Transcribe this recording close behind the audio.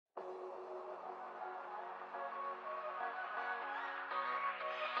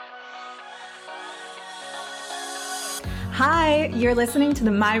Hi, you're listening to the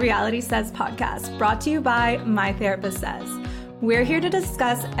My Reality Says podcast, brought to you by My Therapist Says. We're here to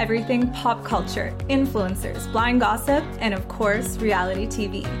discuss everything pop culture, influencers, blind gossip, and of course, reality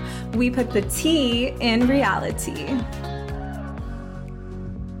TV. We put the T in reality.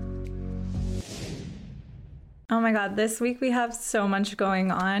 Oh my God, this week we have so much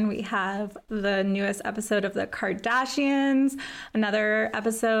going on. We have the newest episode of The Kardashians, another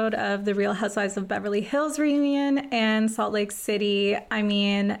episode of The Real Housewives of Beverly Hills reunion, and Salt Lake City. I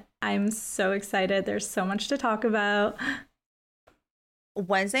mean, I'm so excited. There's so much to talk about.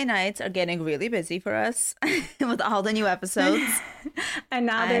 Wednesday nights are getting really busy for us with all the new episodes. And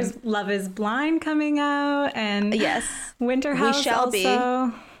now there's Love is Blind coming out, and yes, Winter House we shall also.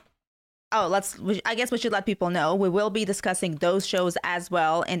 Be. Oh, I guess we should let people know. We will be discussing those shows as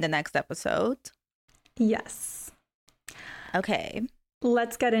well in the next episode. Yes. Okay.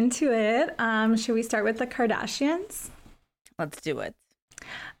 Let's get into it. Should we start with the Kardashians? Let's do it.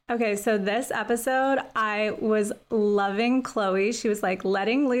 Okay, so this episode, I was loving Khloe. She was like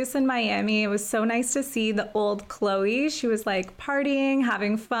letting loose in Miami. It was so nice to see the old Khloe. She was like partying,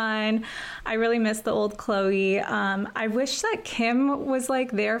 having fun. I really missed the old Khloe. I wish that Kim was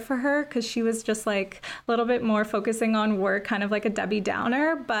like there for her because she was just like a little bit more focusing on work, kind of like a Debbie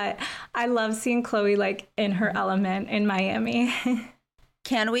Downer. But I love seeing Khloe like in her element in Miami.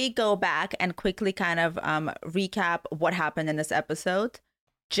 Can we go back and quickly kind of recap what happened in this episode?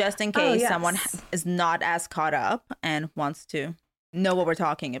 Just in case someone is not as caught up and wants to know what we're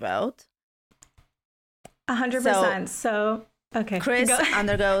talking about. 100%. So okay. Chris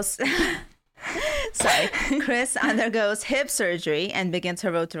undergoes Chris undergoes hip surgery and begins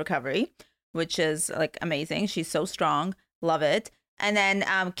her road to recovery, which is like amazing. She's so strong. Love it. And then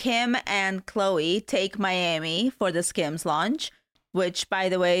Kim and Khloe take Miami for the Skims launch, which, by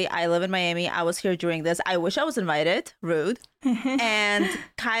the way, I live in Miami. I was here during this. I wish I was invited. Rude. And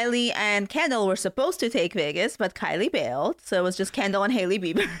Kylie and Kendall were supposed to take Vegas, but Kylie bailed. So it was just Kendall and Hailey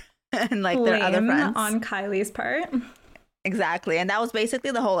Bieber and like their other friends. On Kylie's part. Exactly. And that was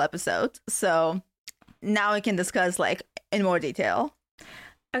basically the whole episode. So now we can discuss like in more detail.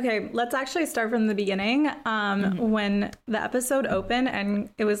 Okay, let's actually start from the beginning. When the episode opened and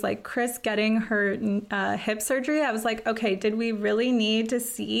it was like Chris getting her hip surgery, I was like, okay, did we really need to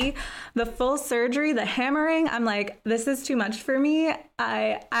see the full surgery, the hammering? I'm like, this is too much for me.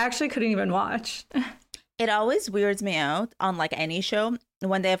 I actually couldn't even watch. It always weirds me out on like any show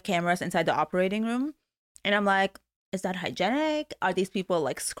when they have cameras inside the operating room. And I'm like, is that hygienic? Are these people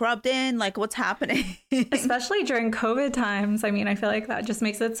like scrubbed in? Like what's happening? Especially during COVID times. I mean, I feel like that just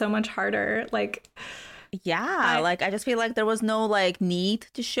makes it so much harder. Like, yeah, I just feel like there was no like need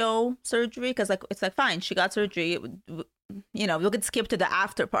to show surgery because like it's like fine, she got surgery. You know, we could skip to the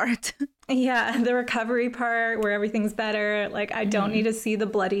after part. Yeah, the recovery part where everything's better. Like I don't need to see the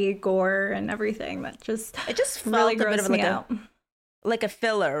bloody gore and everything. That just felt really a bit grossed of like me out. Like a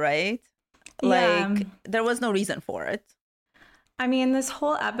filler, right? Yeah. Like there was no reason for it. I mean, this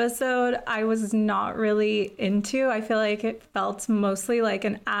whole episode I was not really into. I feel like it felt mostly like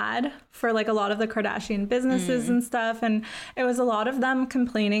an ad for like a lot of the Kardashian businesses and stuff. And it was a lot of them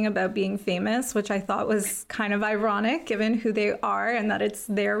complaining about being famous, which I thought was kind of ironic given who they are and that it's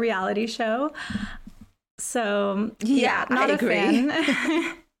their reality show. So yeah, not I a agree.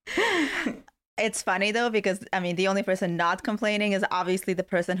 fan. It's funny, though, because, I mean, the only person not complaining is obviously the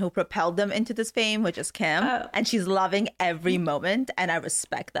person who propelled them into this fame, which is Kim. And she's loving every moment. And I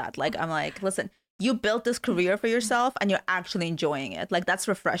respect that. Like, I'm like, listen, you built this career for yourself and you're actually enjoying it. Like, that's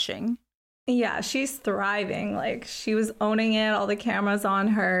refreshing. Yeah, she's thriving. Like, she was owning it. All the cameras on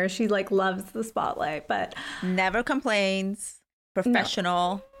her. She, like, loves the spotlight, but never complains.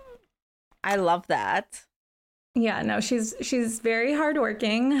 Professional. No. I love that. Yeah, no, she's very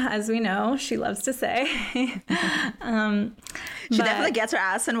hardworking, as we know. She loves to say. She definitely gets her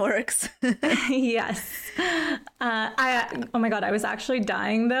ass and works. Yes. Oh my God, I was actually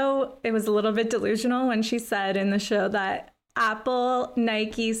dying, though. It was a little bit delusional when she said in the show that Apple,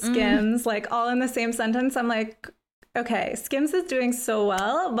 Nike, Skims, like all in the same sentence. I'm like, okay, Skims is doing so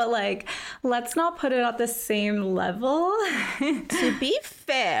well, but like, let's not put it at the same level. To be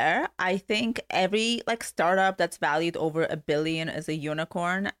fair, I think every like startup that's valued over $1 billion is a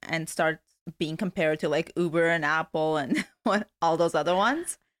unicorn and starts being compared to like Uber and Apple and all those other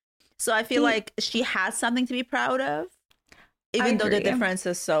ones. So I feel like she has something to be proud of, even though the difference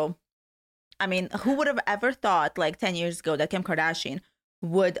is so. I mean, who would have ever thought like 10 years ago that Kim Kardashian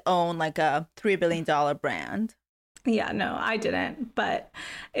would own like a $3 billion brand? Yeah, no, I didn't. But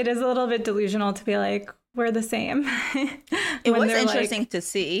it is a little bit delusional to be like, we're the same. It was interesting to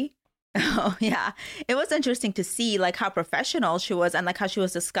see. Oh yeah, it was interesting to see like how professional she was and like how she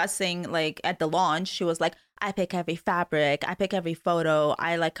was discussing like at the launch. She was like, "I pick every fabric, I pick every photo,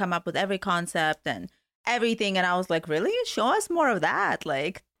 I like come up with every concept and everything." And I was like, "Really? Show us more of that.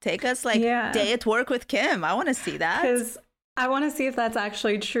 Like, take us like Yeah. day at work with Kim. I want to see that." Because I want to see if that's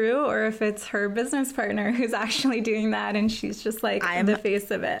actually true or if it's her business partner who's actually doing that and she's just like I'm the face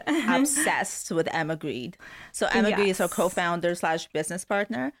of it. obsessed with Emma Grede. So Emma Grede is her Yes. co-founder slash business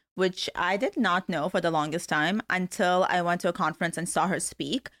partner, which I did not know for the longest time until I went to a conference and saw her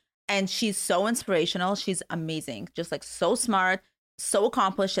speak. And she's so inspirational. She's amazing. Just like so smart, so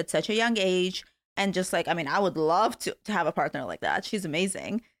accomplished at such a young age. And just like, I mean, I would love to have a partner like that. She's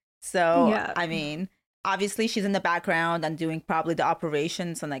amazing. So, Yeah. I mean, obviously she's in the background and doing probably the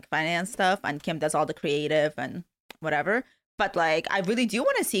operations and like finance stuff. And Kim does all the creative and whatever. But like, I really do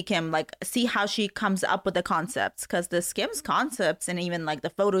want to see Kim, like, see how she comes up with the concepts, because the Skims concepts and even like the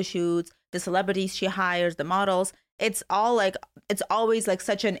photo shoots, the celebrities she hires, the models, it's all like, it's always like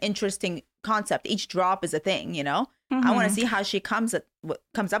such an interesting concept. Each drop is a thing, you know? I want to see how she comes up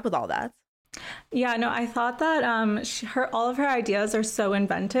with all that. Yeah, no, I thought that all of her ideas are so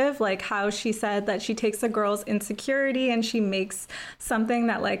inventive. Like how she said that she takes a girl's insecurity and she makes something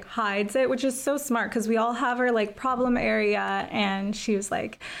that like hides it, which is so smart because we all have our like problem area. And she was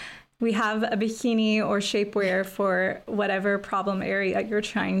like, we have a bikini or shapewear for whatever problem area you're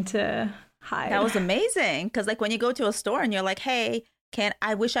trying to hide. That was amazing. Because like when you go to a store and you're like, hey,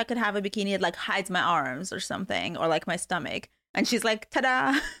 I wish I could have a bikini that like hides my arms or something, or like my stomach. And she's like,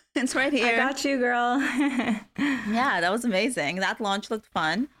 ta-da, it's right here. I got you, girl. Yeah, that was amazing. That launch looked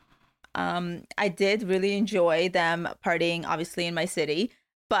fun. I did really enjoy them partying, obviously, in my city,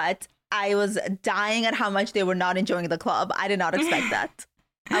 but I was dying at how much they were not enjoying the club. I did not expect that.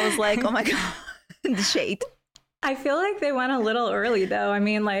 I was like, oh my God, the shade. I feel like they went a little early, though. I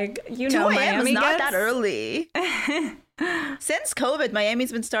mean, like, 2 a.m. Miami is not gets... that early. Since COVID,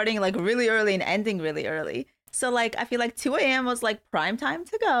 Miami's been starting like really early and ending really early. So like, I feel like 2 a.m. was like prime time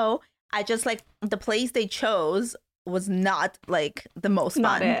to go. I just like the place they chose was not like the most fun.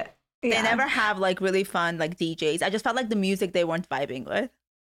 Not it. Yeah. They never have like really fun like DJs. I just felt like the music they weren't vibing with.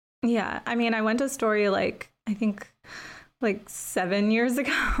 Yeah. I mean, I went to Story like, I think like 7 years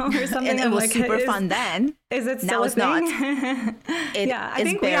ago or something. And it I'm was like, super fun then. Is it still Now a it's not. thing? It yeah. I is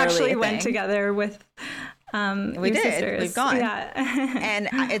think we barely actually a went thing. together with We your did. sisters. We've gone. Yeah. And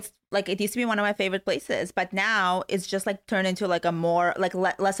it's like, it used to be one of my favorite places, but now it's just like turned into like a more like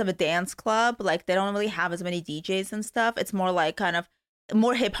less of a dance club. Like they don't really have as many DJs and stuff. It's more like kind of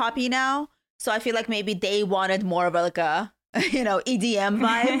more hip hoppy now. So I feel like maybe they wanted more of a, like a, you know, EDM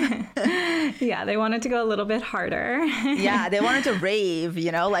vibe. Yeah, they wanted to go a little bit harder. Yeah, they wanted to rave,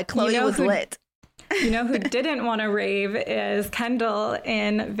 you know, like Chloe was lit. You know who didn't want to rave is Kendall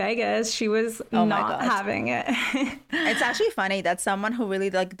in Vegas. She was Oh my not gosh. having it. It's actually funny that someone who really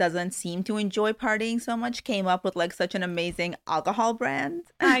like doesn't seem to enjoy partying so much came up with like such an amazing alcohol brand.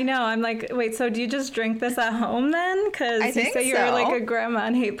 I know. I'm like, wait, so do you just drink this at home then? Because I you think say you're so. like a grandma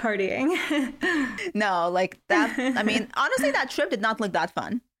and hate partying. No, like that. I mean, honestly, that trip did not look that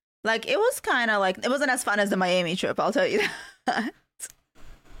fun. Like it was kind of like, it wasn't as fun as the Miami trip, I'll tell you that.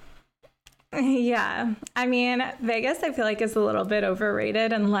 Yeah. I mean, Vegas, I feel like is a little bit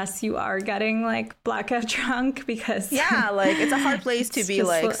overrated unless you are getting like blackout drunk because Yeah, like it's a hard place to It's be just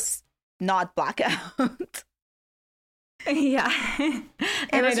like li- not blackout. yeah. And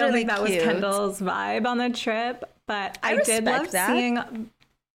I was don't really think that was cute. Kendall's vibe on the trip, but I did respect love that.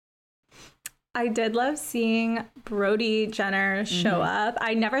 seeing Brody Jenner show up.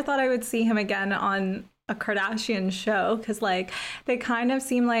 I never thought I would see him again on a Kardashian show because like they kind of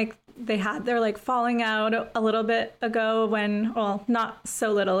seem like they had their like falling out a little bit ago when, well, not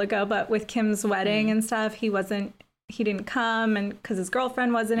so little ago, but with Kim's wedding and stuff, he didn't come, and because his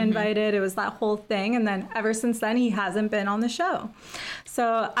girlfriend wasn't invited, it was that whole thing. And then ever since then, he hasn't been on the show.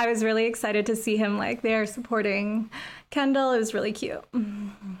 So I was really excited to see him like there supporting Kendall. It was really cute.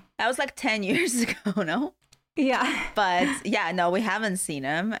 That was like 10 years ago, no? Yeah. But yeah, no, we haven't seen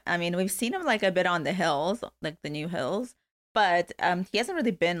him. I mean, we've seen him like a bit on the hills, like the new hills, but he hasn't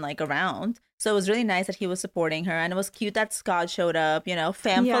really been like around. So it was really nice that he was supporting her, and it was cute that Scott showed up, you know,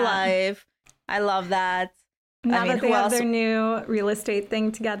 fam Yeah. for life. I love that. Now I mean, that they who have else? their new real estate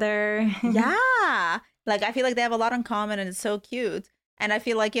thing together. Yeah. Like I feel like they have a lot in common, and it's so cute. And I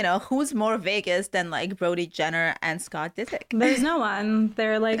feel like, you know, who's more Vegas than like Brody Jenner and Scott Disick? There's no one.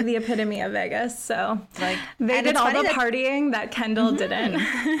 They're like the epitome of Vegas. So Like, they and did it's all funny the that- partying that Kendall didn't.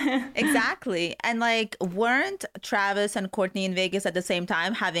 Exactly. And like, weren't Travis and Courtney in Vegas at the same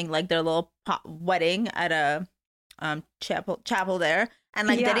time having like their little wedding at a chapel there? And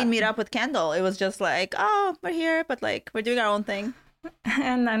like they Yeah. didn't meet up with Kendall. It was just like, oh, we're here, but like we're doing our own thing.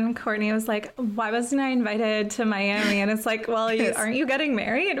 And then Courtney was like, why wasn't I invited to Miami? And it's like, well, Yes. aren't you getting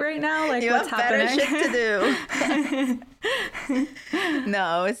married right now? Like, You what's have better happening? shit to do.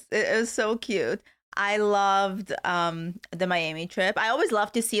 No, it was so cute. I loved the Miami trip. I always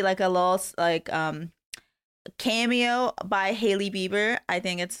love to see like a little like cameo by Hailey Bieber. I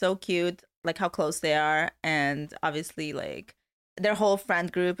think it's so cute, like how close they are, and obviously like their whole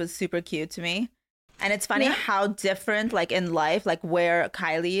friend group is super cute to me. And it's funny Yeah. how different, like in life, like where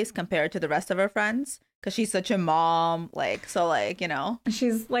Kylie is compared to the rest of her friends, because she's such a mom, like so, like you know,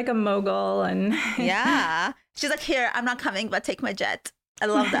 She's like a mogul and yeah. She's like, here, I'm not coming, but take my jet. I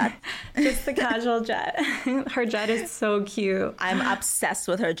love that. just the casual jet. Her jet is so cute. I'm obsessed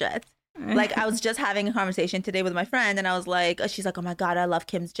with her jet. Like I was just having a conversation today with my friend, and I was like, she's like, oh my god, I love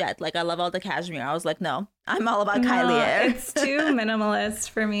Kim's jet. Like I love all the cashmere. I was like, no, I'm all about Kylie Air. It's too minimalist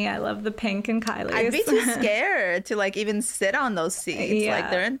for me. I love the pink and Kylie's. I'd be too scared to like even sit on those seats. Yeah. Like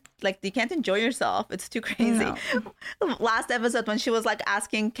they're in, like you can't enjoy yourself. It's too crazy. No. Last episode when she was like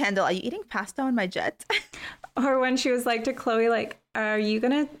asking Kendall, "Are you eating pasta on my jet?" Or when she was like to Chloe, like, are you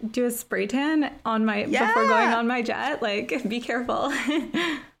gonna do a spray tan on my before going on my jet? Like, be careful.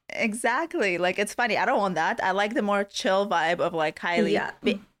 Exactly. Like it's funny. I don't want that. I like the more chill vibe of like Kylie. Yeah.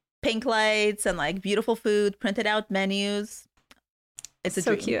 Pink lights and like beautiful food, printed out menus. It's a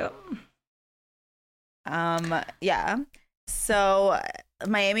so dream. cute. Yeah. So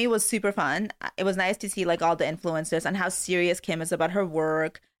Miami was super fun. It was nice to see like all the influencers and how serious Kim is about her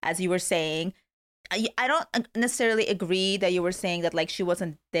work, as you were saying. I don't necessarily agree that you were saying that like she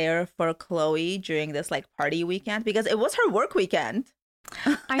wasn't there for Chloe during this like party weekend, because it was her work weekend.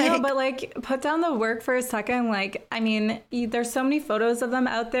 I know, but like, put down the work for a second. Like, I mean, there's so many photos of them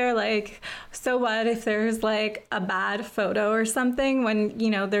out there. Like, so what if there's like a bad photo or something when, you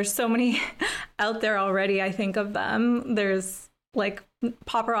know, there's so many out there already, I think, of them. There's like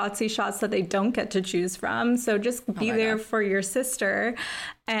paparazzi shots that they don't get to choose from. So just be there for your sister.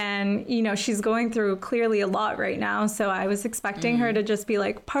 And, you know, she's going through clearly a lot right now. So I was expecting her to just be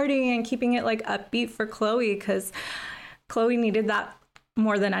like partying and keeping it like upbeat for Chloe, because Chloe needed that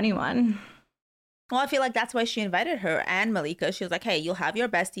more than anyone. Well, I feel like that's why she invited her and Malika. She was like, hey, you'll have your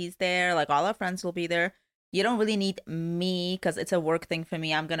besties there. Like all our friends will be there. You don't really need me because it's a work thing for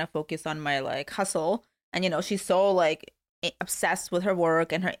me. I'm going to focus on my like hustle. And, you know, she's so like obsessed with her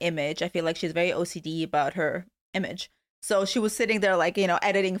work and her image. I feel like she's very OCD about her image. So she was sitting there like, you know,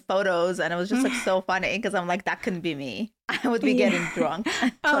 editing photos, and it was just like so funny because I'm like, that couldn't be me. I would be getting drunk.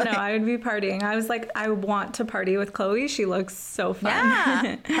 Oh, Like, no, I would be partying. I was like, I want to party with Chloe. She looks so fun.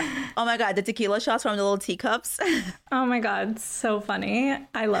 yeah. Oh my God, the tequila shots from the little teacups. Oh my God, so funny.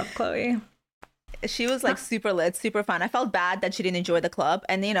 I love Chloe. She was like super lit, super fun. I felt bad that she didn't enjoy the club.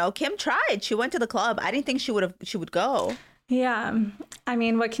 And you know, Kim tried. She went to the club. I didn't think she would go. Yeah. I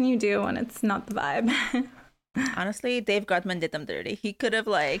mean, what can you do when it's not the vibe? Honestly, Dave Gutman did them dirty. He could have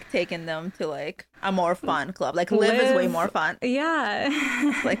like taken them to like a more fun club. Like Live is way more fun. Yeah.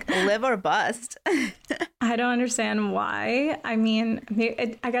 Like Live or bust. I don't understand why. I mean,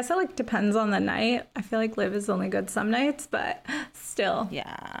 I guess it like depends on the night. I feel like Live is only good some nights, but still.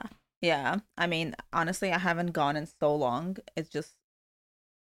 Yeah. Yeah. I mean, honestly, I haven't gone in so long. It's just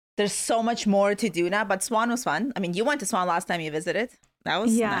there's so much more to do now. But Swan was fun. I mean, you went to Swan last time you visited. That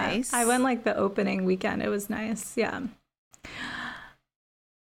was nice. I went like the opening weekend. It was nice. Yeah.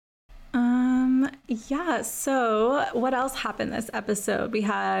 Yeah, so what else happened this episode? We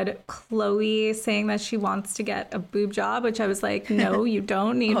had Chloe saying that she wants to get a boob job, which I was like, no, you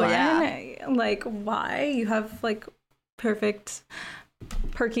don't need one. Yeah. Like, why? You have like perfect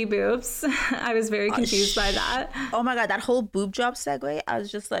perky boobs. I was very confused by that. Oh my God, that whole boob job segue, I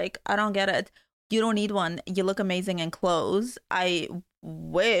was just like, I don't get it. You don't need one. You look amazing in clothes. I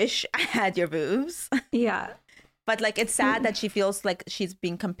wish I had your boobs. Yeah. But like it's sad that she feels like she's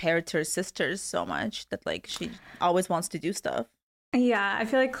being compared to her sisters so much that like she always wants to do stuff. Yeah, I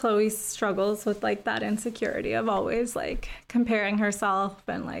feel like Chloe struggles with like that insecurity of always like comparing herself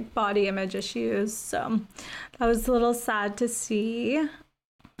and like body image issues. So that was a little sad to see.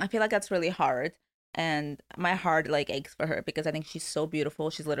 I feel like that's really hard, and my heart like aches for her because I think she's so beautiful.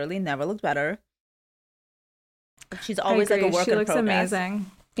 She's literally never looked better. She's always like a work she in looks progress. amazing.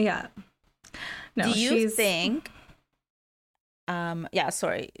 Yeah. No, do you think yeah,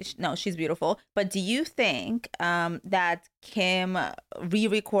 sorry. No, she's beautiful. But do you think that Kim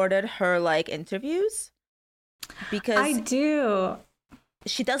re-recorded her like interviews? Because I do.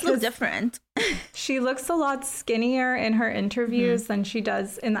 she does look different. She looks a lot skinnier in her interviews than she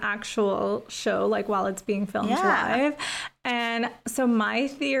does in the actual show, like while it's being filmed live. And And so my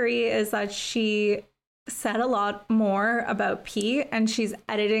theory is that she said a lot more about Pete and she's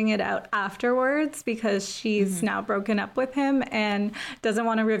editing it out afterwards because she's now broken up with him and doesn't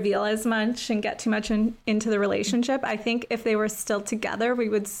want to reveal as much and get too much into the relationship. I think if they were still together, we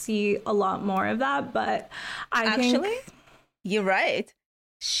would see a lot more of that. But I think you're right.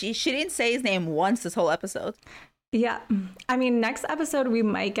 She didn't say his name once this whole episode. Yeah. I mean, next episode, we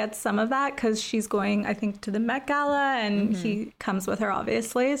might get some of that because she's going, I think, to the Met Gala and he comes with her,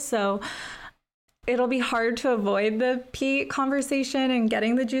 obviously. So it'll be hard to avoid the Pete conversation and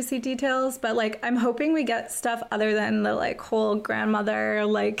getting the juicy details. But like, I'm hoping we get stuff other than the like whole grandmother,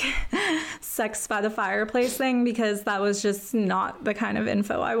 like sex by the fireplace thing, because that was just not the kind of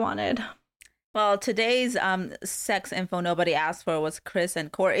info I wanted. Well, today's sex info nobody asked for was Chris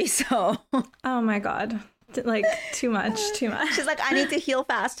and Corey. So, oh my God. Like too much. She's like, I need to heal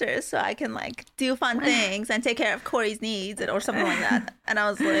faster so I can like do fun things and take care of Corey's needs or something like that. And I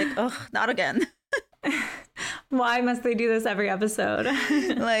was like, oh, not again. Why must they do this every episode?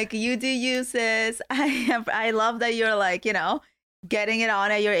 Like, you do you, sis. I love that you're like, you know, getting it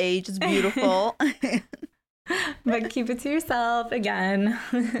on at your age is beautiful. But keep it to yourself again.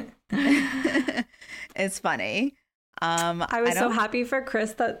 It's funny. I was so happy for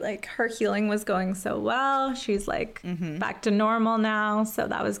Chris that like her healing was going so well. She's like back to normal now. So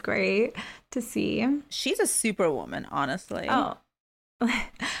that was great to see. She's a superwoman, honestly. Oh,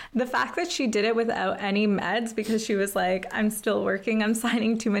 the fact that she did it without any meds because she was like, I'm still working. I'm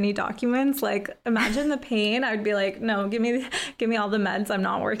signing too many documents. Like, imagine the pain. I would be like, no, give me all the meds. I'm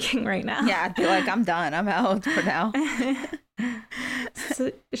not working right now. Yeah, I'd be like, I'm done. I'm out for now.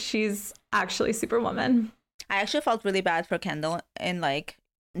 So she's actually superwoman. I actually felt really bad for Kendall in like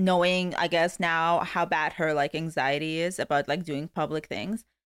knowing, I guess, now how bad her like anxiety is about like doing public things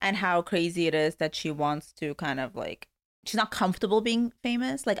and how crazy it is that she wants to kind of like, she's not comfortable being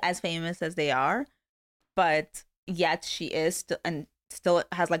famous, like as famous as they are, but yet she is and still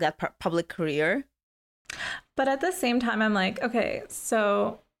has like that public career. But at the same time, I'm like, okay,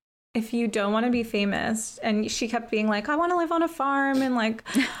 so if you don't want to be famous, and she kept being like, I want to live on a farm and like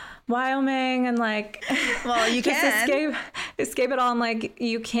Wyoming and like, well, you can escape it all. I'm like,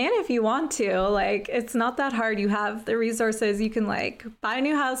 you can if you want to. Like, it's not that hard. You have the resources. You can like buy a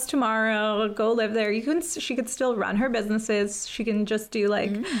new house tomorrow, go live there. She could still run her businesses. She can just do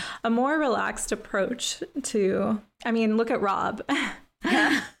like a more relaxed approach to. I mean, look at Rob.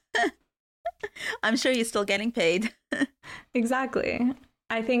 I'm sure he's still getting paid. Exactly.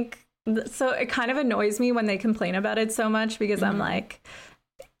 I think so. It kind of annoys me when they complain about it so much because I'm like,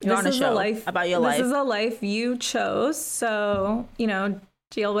 you're on a show about your life. This is a life you chose. So, you know,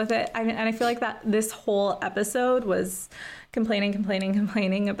 deal with it. And I feel like that this whole episode was complaining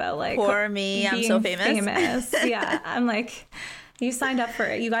about like, poor me, I'm so famous. Yeah. I'm like, you signed up for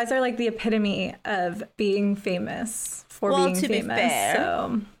it. You guys are like the epitome of being famous for being famous. Be fair,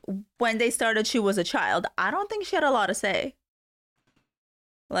 so when they started, she was a child. I don't think she had a lot to say.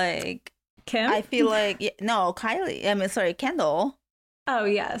 Like, Kim? I feel like, no, Kylie. I mean, sorry, Kendall. Oh,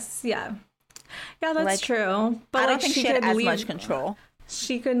 yes. Yeah, that's like, true. But I don't like, think she had as much control.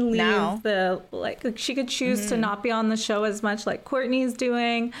 She could leave the, like she could choose to not be on the show as much like Courtney's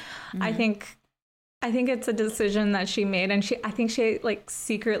doing. I think it's a decision that she made, and I think she like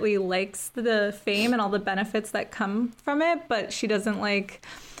secretly likes the fame and all the benefits that come from it, but she doesn't like,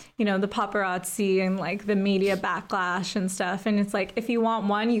 you know, the paparazzi and like the media backlash and stuff. And it's like, if you want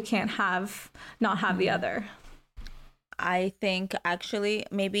one, you can't not have the other. I think actually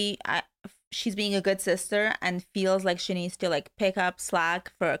maybe she's being a good sister and feels like she needs to like pick up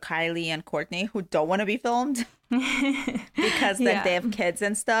slack for Kylie and Courtney who don't want to be filmed because like they have kids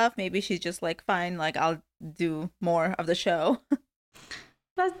and stuff. Maybe she's just like, fine, like I'll do more of the show.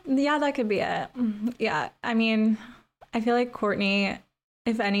 That could be it. Yeah, I mean, I feel like Courtney,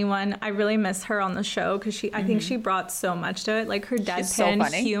 if anyone, I really miss her on the show because I think she brought so much to it. Like her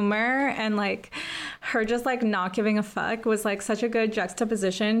deadpan humor and like her just like not giving a fuck was like such a good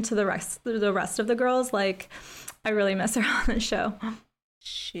juxtaposition to the rest of the girls. Like I really miss her on the show.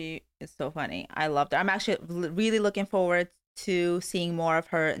 She is so funny. I loved her. I'm actually really looking forward to seeing more of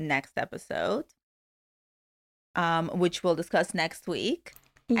her next episode, which we'll discuss next week.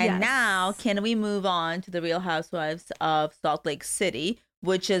 Yes. And now, can we move on to the Real Housewives of Salt Lake City,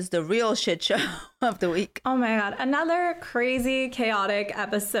 which is the real shit show of the week? Oh my God. Another crazy, chaotic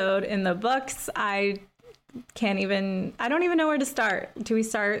episode in the books. I don't even know where to start. Do we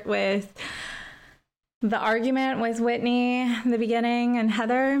start with the argument with Whitney in the beginning and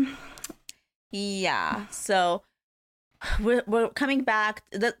Heather? Yeah. So we're coming back.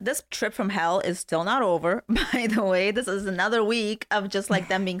 This trip from hell is still not over. By the way, this is another week of just like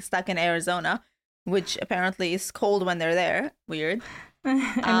them being stuck in Arizona, which apparently is cold when they're there. Weird.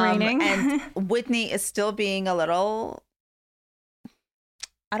 And raining. And Whitney is still being a little,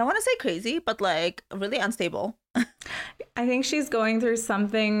 I don't want to say crazy, but like really unstable. I think she's going through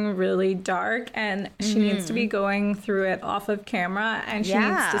something really dark, and she needs to be going through it off of camera, and she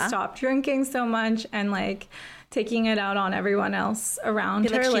needs to stop drinking so much and like taking it out on everyone else around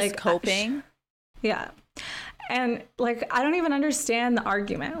her. Like she's like coping. Yeah. And like, I don't even understand the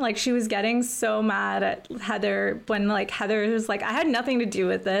argument. Like, she was getting so mad at Heather when like Heather was like, I had nothing to do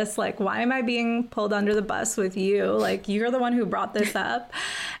with this. Like, why am I being pulled under the bus with you? Like, you're the one who brought this up.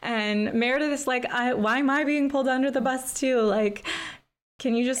 And Meredith is like, why am I being pulled under the bus too? Like,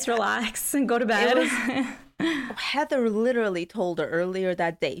 can you just relax and go to bed? Heather literally told her earlier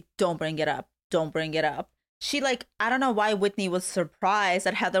that day, don't bring it up. Don't bring it up. She like, I don't know why Whitney was surprised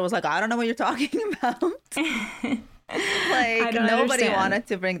that Heather was like, I don't know what you're talking about. Like, nobody wanted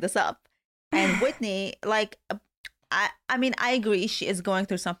to bring this up. And Whitney, like, I mean, I agree. She is going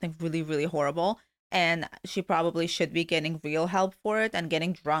through something really, really horrible. And she probably should be getting real help for it. And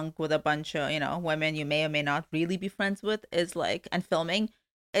getting drunk with a bunch of, you know, women you may or may not really be friends with is like, and filming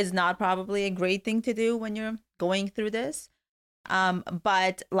is not probably a great thing to do when you're going through this.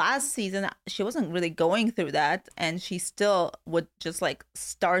 But last season she wasn't really going through that, and she still would just like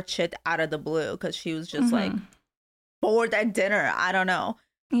start shit out of the blue because she was just like bored at dinner. I don't know.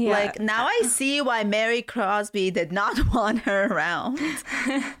 Yeah. Like, now I see why Mary Crosby did not want her around.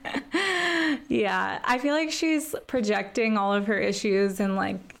 Yeah, I feel like she's projecting all of her issues and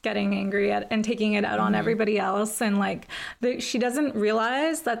like getting angry at and taking it out on everybody else, and like she doesn't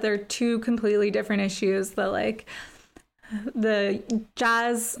realize that they're two completely different issues. That like the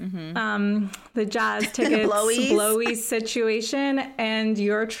jazz tickets blowy situation and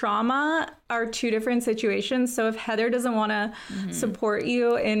your trauma are two different situations. So if Heather doesn't want to support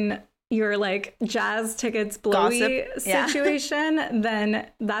you in your like jazz tickets blowy situation, then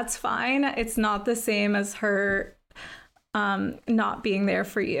that's fine. It's not the same as her not being there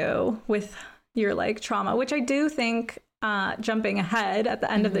for you with your like trauma, which I do think, jumping ahead at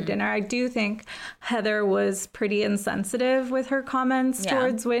the end of the dinner, I do think Heather was pretty insensitive with her comments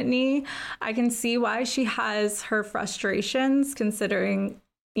towards Whitney. I can see why she has her frustrations, considering,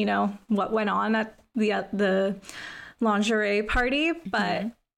 you know, what went on at the lingerie party. But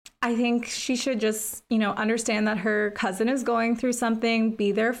I think she should just, you know, understand that her cousin is going through something,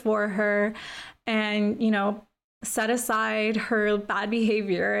 be there for her, and, you know, set aside her bad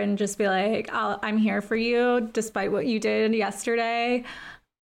behavior and just be like, I'm here for you despite what you did yesterday.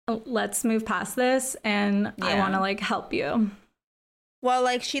 Let's move past this, and I want to like help you. Well,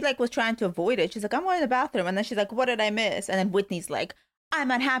 like, she like was trying to avoid it. She's like, I'm going to the bathroom, and then she's like, what did I miss? And then Whitney's like,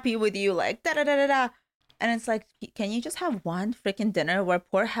 I'm unhappy with you, like da da da da da. And it's like, can you just have one freaking dinner where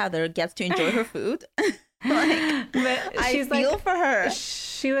poor Heather gets to enjoy her food? Like, but I feel for her.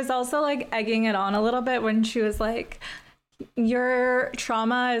 She was also like egging it on a little bit when she was like, your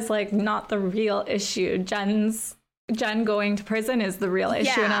trauma is like not the real issue. Jen going to prison is the real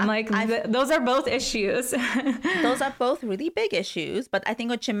issue. And I'm like, those are both issues. Those are both really big issues. But I think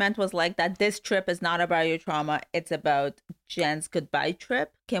what she meant was like that this trip is not about your trauma. It's about Jen's goodbye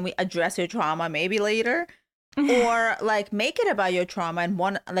trip. Can we address your trauma maybe later? Or like make it about your trauma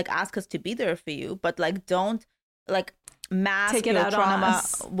and ask us to be there for you, but like don't like mask your trauma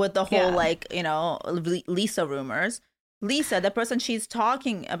with the whole like, you know, Lisa rumors. Lisa, the person she's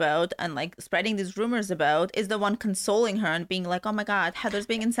talking about and like spreading these rumors about, is the one consoling her and being like, oh my God, Heather's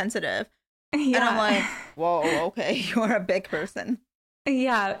being insensitive. And I'm like, whoa, okay, you're a big person.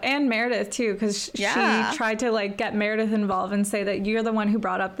 Yeah, and Meredith too, because she tried to like get Meredith involved and say that you're the one who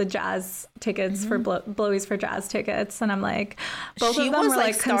brought up the jazz tickets for blowies for jazz tickets, and I'm like, both of them were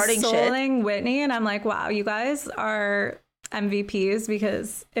like consoling Whitney, and I'm like, wow, you guys are MVPs,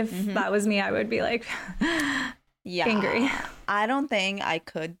 because if that was me, I would be like angry. I don't think I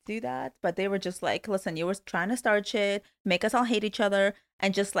could do that, but they were just like, listen, you were trying to start shit, make us all hate each other,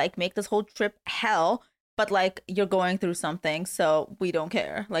 and just like make this whole trip hell. But like, you're going through something, so we don't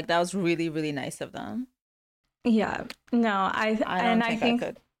care. Like, that was really, really nice of them. Yeah. No, I think I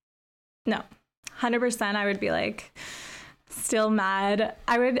could. No, 100%. I would be like, still mad.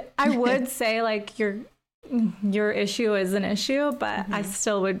 I would say like your issue is an issue, but I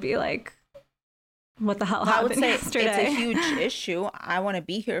still would be like, what the hell happened yesterday? It's a huge issue. I want to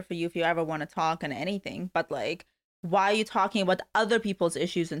be here for you if you ever want to talk on anything. But like, why are you talking about other people's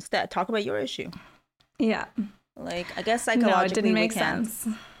issues instead? Talk about your issue. Yeah. Like, I guess psychologically, it didn't make sense.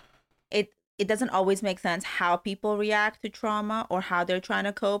 It it doesn't always make sense how people react to trauma or how they're trying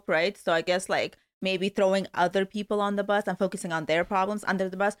to cope, right? So I guess like maybe throwing other people on the bus and focusing on their problems under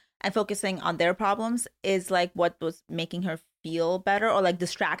the bus and focusing on their problems is like what was making her feel better, or like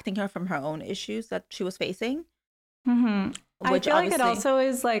distracting her from her own issues that she was facing. Mm-hmm. I feel like it also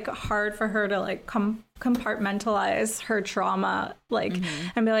is like hard for her to like compartmentalize her trauma, like,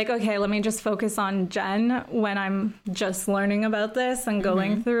 and be like, okay, let me just focus on Jen when I'm just learning about this and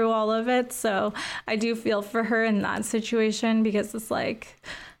going through all of it. So I do feel for her in that situation, because it's like,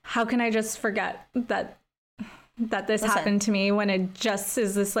 how can I just forget that this happened to me when it just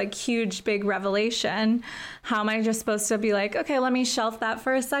is this like huge big revelation? How am I just supposed to be like, okay, let me shelf that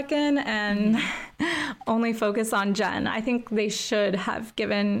for a second and only focus on Jen? I think they should have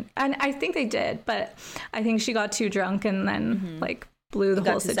given, and I think they did, but I think she got too drunk and then like blew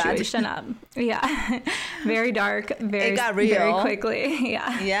the whole situation up. Yeah. Very dark, very, it got real very quickly.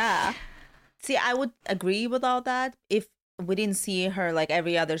 Yeah. See, I would agree with all that if we didn't see her like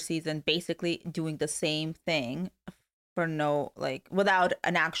every other season basically doing the same thing for no, like, without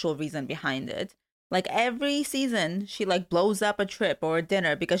an actual reason behind it. Like every season she like blows up a trip or a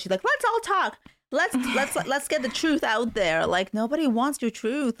dinner because she's like, let's all talk, let's get the truth out there. Like, nobody wants your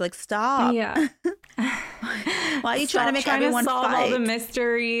truth. Like, stop. Yeah. Why are you trying to make everyone solve fight? all the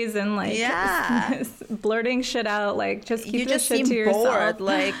mysteries and like blurting shit out? Like, just keep this shit to bored. yourself.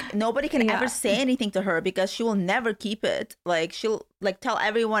 Like, nobody can ever say anything to her because she will never keep it. Like, she'll like tell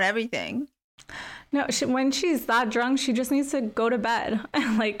everyone everything. No, when she's that drunk, she just needs to go to bed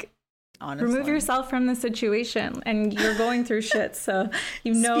and like, honestly, remove yourself from the situation, and you're going through shit, so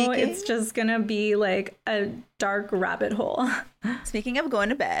it's just gonna be like a dark rabbit hole. Speaking of going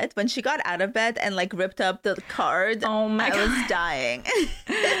to bed, when she got out of bed and like ripped up the card, oh my God, I was dying.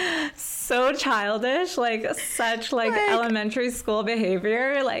 So childish, like such like elementary school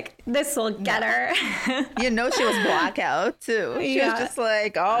behavior. Like, this will get her. She was blackout too. She was just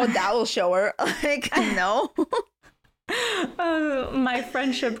like, oh, that will show her. Like, no. Oh, my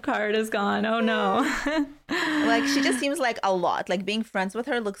friendship card is gone. Oh no. Like, she just seems like a lot. Like, being friends with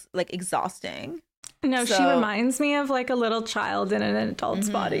her looks like exhausting. No, she reminds me of like a little child in an adult's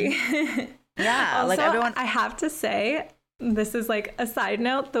body. Yeah. Also, like everyone. I have to say, this is like a side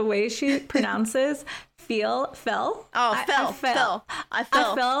note, the way she pronounces Phil. Oh, Phil. I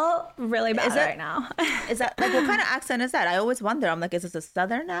feel really bad right now. Is that like, what kind of accent is that? I always wonder. I'm like, is this a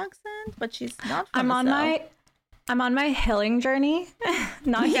Southern accent? But she's not from I'm on my healing journey.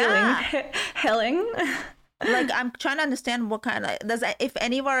 Not healing. Healing. Like, I'm trying to understand what kind of, if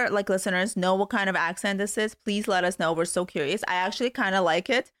any of our like listeners know what kind of accent this is, please let us know. We're so curious. I actually kind of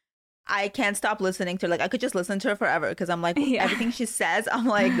like it. I can't stop listening to her. Like, I could just listen to her forever because I'm like, everything she says, I'm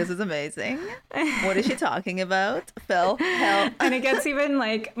like, this is amazing. What is she talking about? Phil, hell. And it gets even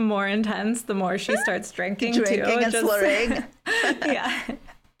like more intense the more she starts drinking too. And slurring. Yeah.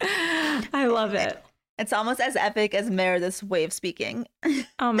 I love it. It's almost as epic as Meredith's way of speaking.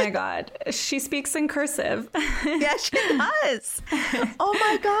 Oh my God. She speaks in cursive. Yeah, she does. Oh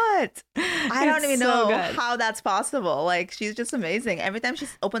my God. I don't even know how that's possible. Like, she's just amazing. Every time she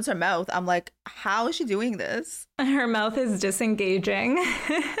opens her mouth, I'm like, how is she doing this? Her mouth is disengaging.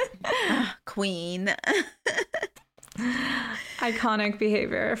 Queen. Iconic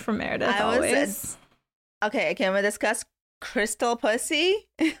behavior from Meredith always. Okay, can we discuss Crystal Pussy?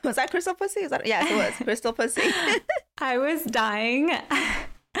 Was that Crystal Pussy? Yes, it was Crystal Pussy. I was dying.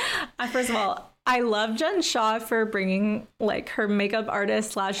 First of all, I love Jen Shaw for bringing like her makeup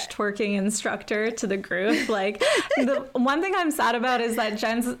artist / twerking instructor to the group. Like, the one thing I'm sad about is that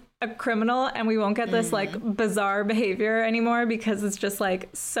Jen's a criminal and we won't get this like bizarre behavior anymore, because it's just like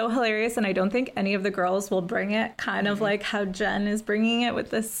so hilarious, and I don't think any of the girls will bring it kind of like how Jen is bringing it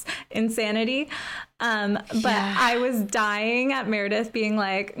with this insanity. But I was dying at Meredith being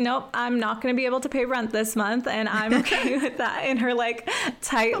like, nope, I'm not going to be able to pay rent this month, and I'm okay with that, in her like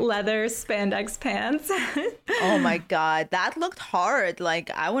tight leather spandex pants. Oh my God, that looked hard.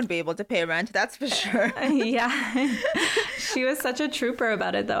 Like, I wouldn't be able to pay rent, that's for sure. Yeah. She was such a trooper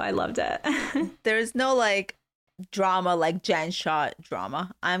about it, though. I loved it. There's no like drama like Jen Shaw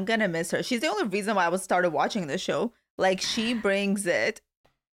drama. I'm gonna miss her. She's the only reason why I started watching this show. Like, she brings it.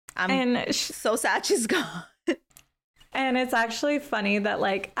 I'm so sad she's gone. And it's actually funny that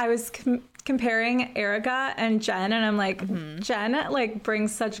like I was comparing Erica and Jen, and I'm like, Jen like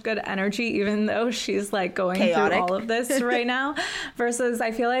brings such good energy even though she's like going through all of this right now, versus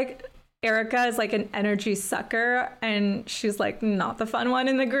I feel like Erica is like an energy sucker, and she's like not the fun one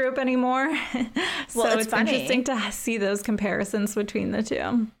in the group anymore. So it's funny. Interesting to see those comparisons between the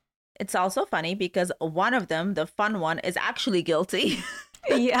two. It's also funny because one of them, the fun one, is actually guilty.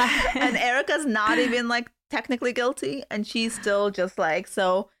 Yeah. And Erica's not even like technically guilty, and she's still just like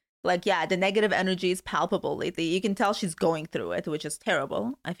so. Like, yeah, the negative energy is palpable lately. You can tell she's going through it, which is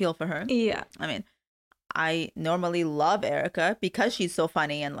terrible. I feel for her. Yeah. I mean, I normally love Erica because she's so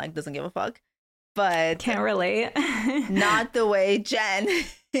funny and like doesn't give a fuck. But Can't relate. not the way Jen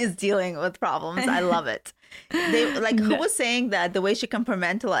is dealing with problems. I love it. They like who was saying that the way she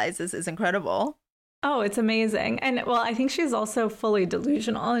compartmentalizes is incredible. Oh, it's amazing. And well, I think she's also fully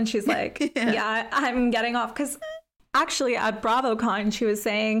delusional. And she's like, yeah, I'm getting off. Because actually at BravoCon, she was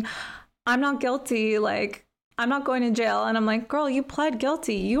saying, I'm not guilty. Like, I'm not going to jail. And I'm like, girl, you pled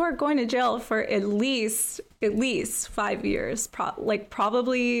guilty. You are going to jail for at least 5 years.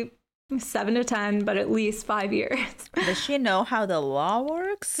 Probably 7 to 10, but at least 5 years. Does she know how the law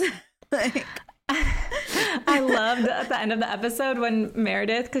works? Like, I loved at the end of the episode when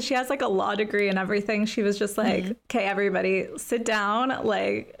Meredith, because she has like a law degree and everything, she was just like, okay, everybody sit down.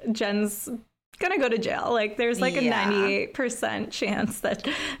 Like, Jen's gonna go to jail. Like, there's like a 98% chance that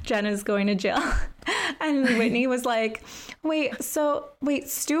Jen is going to jail. And Whitney was like, wait,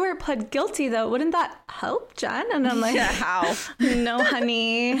 Stuart pled guilty though. Wouldn't that help Jen? And I'm like, how? No,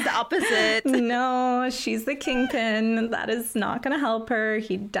 honey. It's the opposite. No, she's the kingpin. That is not gonna help her.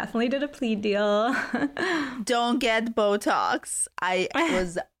 He definitely did a plea deal. Don't get Botox.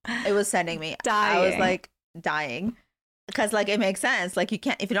 It was sending me. Dying. I was like dying. Because like it makes sense. Like you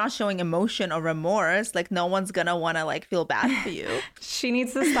can't, if you're not showing emotion or remorse, like no one's gonna want to like feel bad for you. She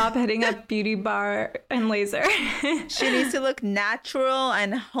needs to stop hitting up beauty bar and laser. She needs to look natural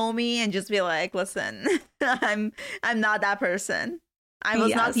and homey and just be like, listen, I'm not that person. I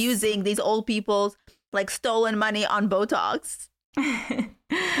was not using these old people's like stolen money on Botox.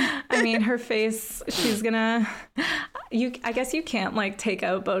 I mean, her face, she's gonna, I guess you can't like take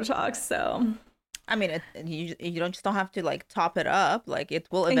out Botox, so. I mean, you don't have to like top it up. Like it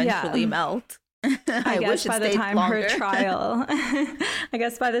will eventually melt. I guess wish by it the stayed time longer. her trial, I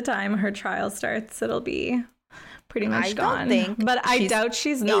guess by the time her trial starts, it'll be pretty much gone. But I doubt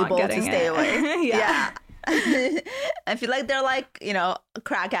she's not able getting to stay it. away. Yeah. I feel like they're like,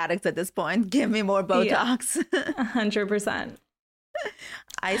 crack addicts at this point. Give me more Botox. 100%.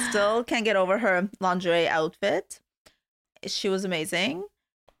 I still can't get over her lingerie outfit. She was amazing.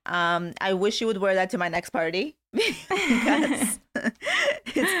 I wish you would wear that to my next party because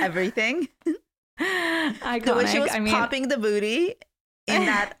it's everything. Iconic. The way she was popping the booty in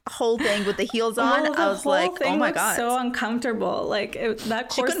that whole thing with the heels on, I was like, oh my God. So uncomfortable. Like that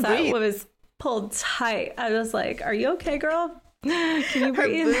corset was pulled tight. I was like, are you okay, girl? Can you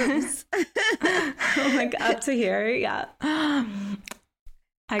breathe? Her boobs. Like up to here. Yeah. Iconic.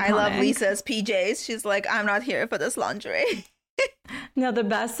 I love Lisa's PJs. She's like, I'm not here for this lingerie. No, the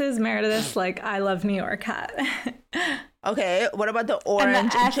best is Meredith's like, I love New York hat. Okay, what about the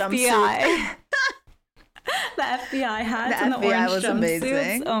orange jumpsuit? The FBI hats the and the FBI orange was jumpsuits.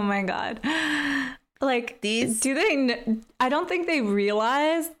 amazing. Oh my God. Like, these, I don't think they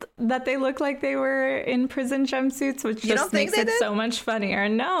realized that they look like they were in prison jumpsuits, which just makes it so much funnier.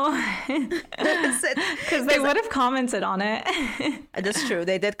 No, because they would have commented on it. That's true.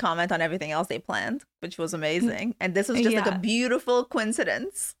 They did comment on everything else they planned, which was amazing. And this was just like a beautiful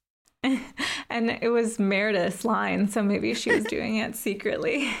coincidence. And it was Meredith's line, so maybe she was doing it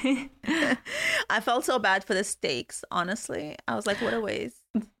secretly. I felt so bad for the steaks, honestly. I was like, what a waste.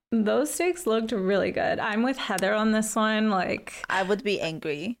 Those steaks looked really good. I'm with Heather on this one. Like, I would be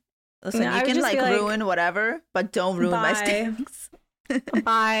angry. Listen, you can like ruin whatever, but don't ruin my steaks.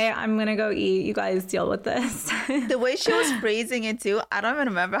 Bye. I'm gonna go eat. You guys deal with this. The way she was phrasing it too, I don't even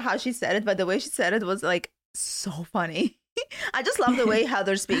remember how she said it, but the way she said it was like so funny. I just love the way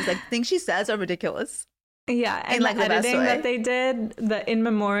Heather speaks. Like things she says are ridiculous. Yeah, and like the editing that they did, the in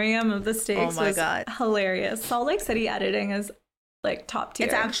memoriam of the steaks was hilarious. Salt Lake City editing is like top tier.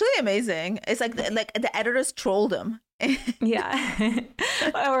 It's actually amazing. It's like the editors trolled them. Yeah.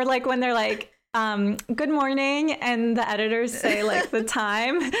 Or like when they're like, good morning, and the editors say like the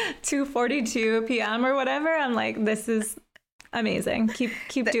time 2:42 p.m. or whatever. I'm like, this is amazing.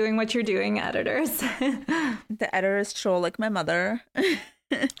 Keep doing what you're doing, editors. The editors troll like my mother.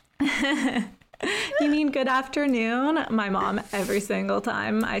 You mean good afternoon? My mom, every single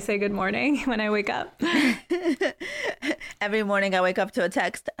time I say good morning when I wake up. Every morning I wake up to a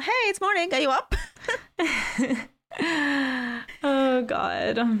text. Hey, it's morning. Are you up? Oh,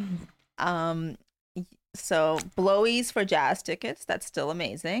 God. So blowies for jazz tickets. That's still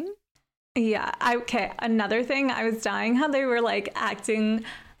amazing. Yeah. Okay. Another thing, I was dying how they were like acting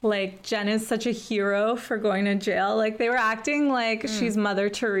like Jen is such a hero for going to jail. Like they were acting like she's Mother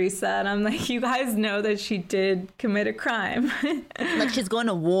Teresa, and I'm like, you guys know that she did commit a crime. Like she's going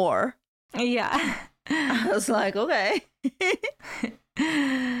to war. Yeah. I was like, okay.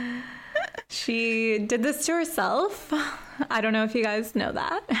 She did this to herself. I don't know if you guys know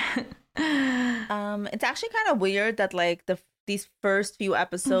that. It's actually kind of weird that like these first few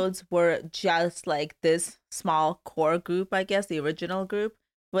episodes were just like this small core group, I guess, the original group,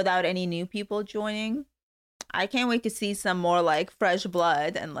 without any new people joining. I can't wait to see some more like fresh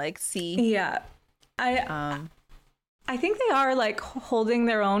blood and like see. Yeah. I think they are like holding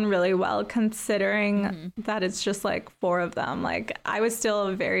their own really well, considering that it's just like 4 of them. Like I was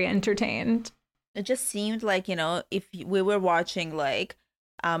still very entertained. It just seemed like, if we were watching like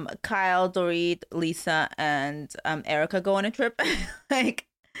Kyle, Dorit, Lisa, and Erica go on a trip, like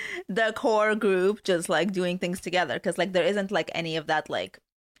the core group just like doing things together, because like there isn't like any of that like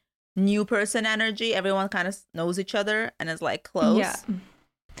new person energy. Everyone kind of knows each other and is like close. Yeah.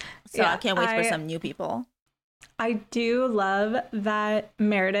 So I can't wait for some new people. I do love that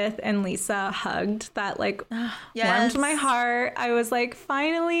Meredith and Lisa hugged. That like warmed my heart. I was like,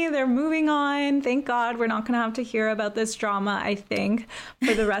 finally, they're moving on. Thank God we're not going to have to hear about this drama, I think,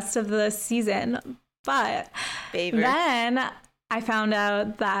 for the rest of the season. But then I found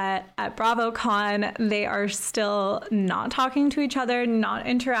out that at BravoCon, they are still not talking to each other, not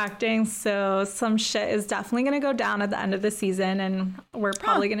interacting. So some shit is definitely going to go down at the end of the season, and we're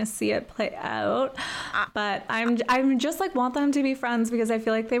probably going to see it play out. But I'm just like want them to be friends, because I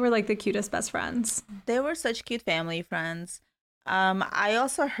feel like they were like the cutest best friends. They were such cute family friends. I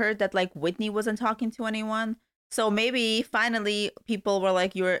also heard that like Whitney wasn't talking to anyone. So maybe finally people were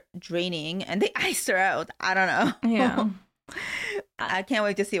like, you're draining, and they iced her out. I don't know. Yeah. I can't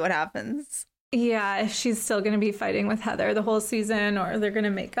wait to see what happens. Yeah, if she's still going to be fighting with Heather the whole season, or they're going to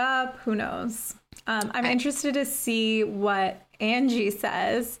make up, who knows? I'm interested to see what Angie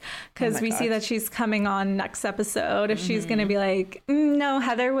says, because we see that she's coming on next episode. If she's going to be like, no,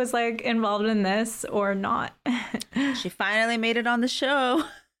 Heather was like involved in this or not. She finally made it on the show.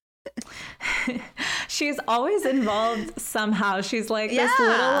 She's always involved somehow. She's like this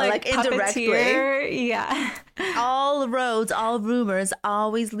little like puppeteer. Yeah. All roads, all rumors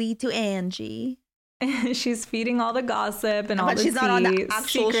always lead to Angie. She's feeding all the gossip and all the she's tea not on the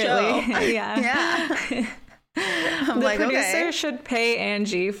actual show. Yeah. The like, producer should pay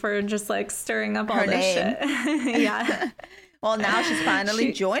Angie for just like stirring up all this shit. Yeah. Well, now she's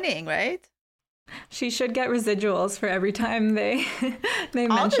finally joining, right? She should get residuals for every time they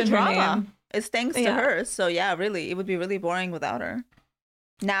mention her name. It's thanks to her. So yeah, really, it would be really boring without her.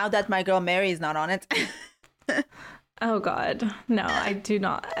 Now that my girl Mary is not on it. Oh God, no, I do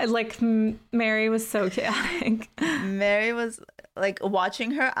not. Like Mary was so chaotic. Mary was like,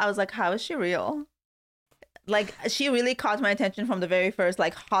 watching her, I was like, how is she real? Like she really caught my attention from the very first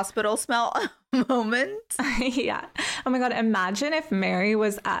like hospital smell moment. Yeah. Oh my God. Imagine if Mary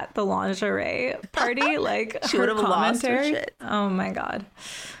was at the lingerie party. Like she would have lost her shit. Oh my God.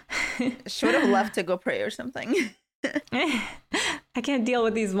 She would have left to go pray or something. I can't deal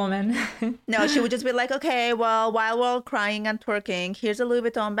with these women. No, she would just be like, okay, well, while we're all crying and twerking, here's a Louis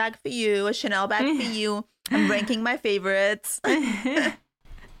Vuitton bag for you, a Chanel bag for you. I'm ranking my favorites. The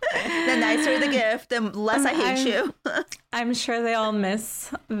nicer the gift, the less I hate you. I'm sure they all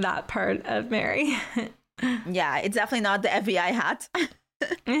miss that part of Mary. Yeah, it's definitely not the FBI hat.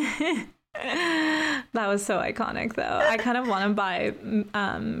 That was so iconic, though. I kind of want to buy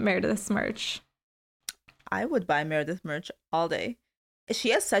Meredith's merch. I would buy Meredith merch all day.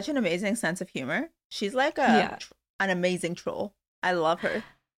 She has such an amazing sense of humor. She's like an amazing troll. I love her.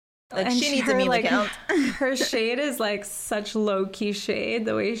 Like and she needs a meme account. Her shade is like such low key shade.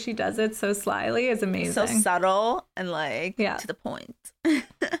 The way she does it so slyly is amazing. So subtle and like to the point.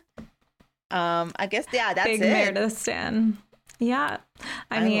 I guess that's Big it. Meredith stan. Yeah.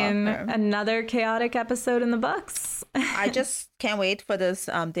 I mean, another chaotic episode in the books. I just can't wait for this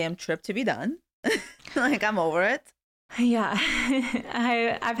damn trip to be done. Like I'm over it. Yeah.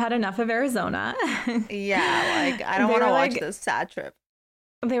 I've had enough of Arizona. Yeah, like I don't want to watch this sad trip.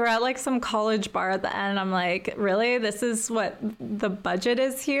 They were at like some college bar at the end. I'm like, really? This is what the budget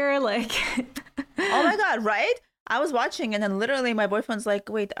is here? Like, oh my God, right? I was watching and then literally my boyfriend's like,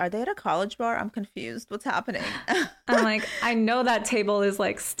 wait, are they at a college bar? I'm confused. What's happening? I'm like, I know that table is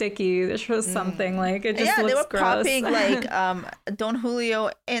like sticky. There's just something like it just looks they were gross. Popping like Don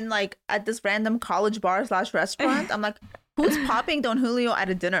Julio in like at this random college bar / restaurant. I'm like, who's popping Don Julio at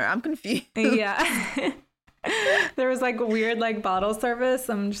a dinner? I'm confused. Yeah. There was like weird like bottle service.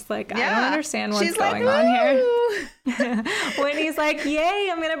 I'm just like, I don't Yeah. understand what's She's like, going on here. "Woo!" When he's like, yay,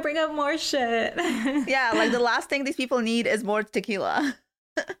 I'm gonna bring up more shit. Yeah, like the last thing these people need is more tequila.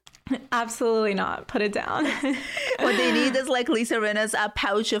 Absolutely not. Put it down. What they need is like Lisa Rinna's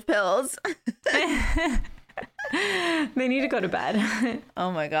pouch of pills. They need to go to bed.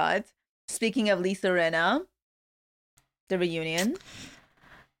 Oh my God. Speaking of Lisa Rinna, the reunion.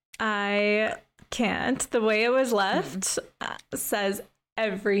 I can't. The way it was left says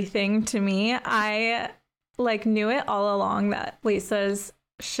everything to me. I like knew it all along that Lisa's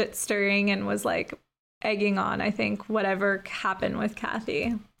shit stirring and was like egging on, I think, whatever happened with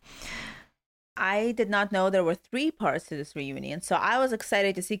Kathy. I did not know there were 3 parts to this reunion, so I was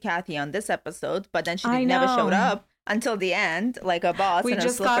excited to see Kathy on this episode, but then she never showed up until the end, like a boss. We in her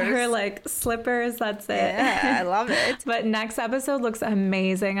just got slippers. her like slippers. That's it. Yeah, I love it. But next episode looks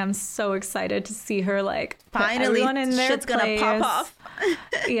amazing. I'm so excited to see her like put Finally, everyone in their shit's gonna pop off.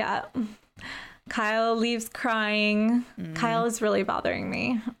 Yeah. Kyle leaves crying. Kyle is really bothering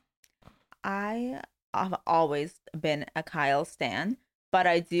me. I have always been a Kyle stan, but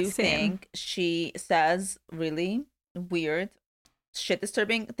I do think she says really weird, shit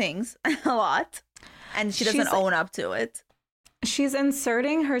disturbing things a lot, and she doesn't own up to it. She's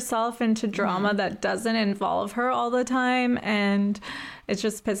inserting herself into drama that doesn't involve her all the time, and it's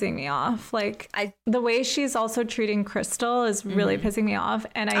just pissing me off. Like, the way she's also treating Crystal is really pissing me off,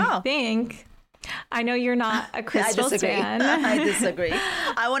 and I think... I know you're not a Crystal stan. I disagree.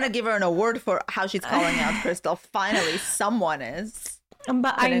 I want to give her an award for how she's calling out Crystal. Finally, someone is.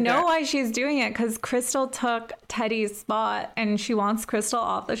 But I know why she's doing it, because Crystal took Teddy's spot and she wants Crystal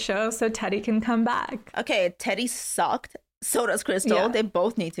off the show so Teddy can come back. Okay, Teddy sucked. So does Crystal. Yeah. They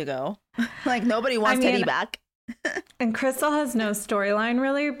both need to go. Like, nobody wants Teddy back. And Crystal has no storyline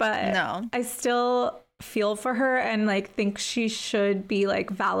really, but No. I still feel for her and like think she should be like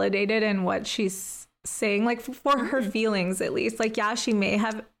validated in what she's saying, like for her feelings at least. Like, yeah, she may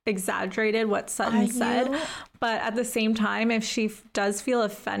have exaggerated what Sutton said, but at the same time, if she does feel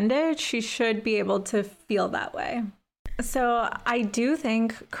offended, she should be able to feel that way. So I do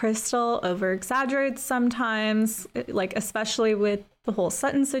think Crystal over exaggerates sometimes, like especially with the whole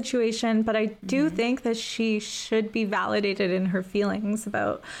Sutton situation, but I do think that she should be validated in her feelings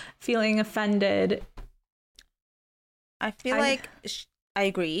about feeling offended. I feel like I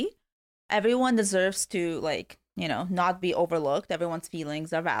agree. Everyone deserves to, like, you know, not be overlooked. Everyone's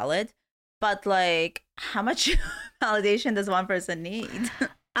feelings are valid. But, like, how much validation does one person need?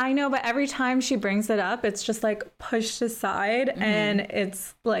 I know, but every time she brings it up, it's just like pushed aside and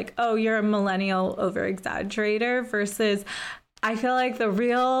it's like, oh, you're a millennial over exaggerator versus I feel like the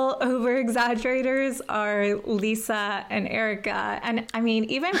real over-exaggerators are Lisa and Erica. And I mean,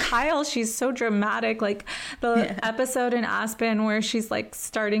 even Kyle, she's so dramatic. Like the episode in Aspen where she's like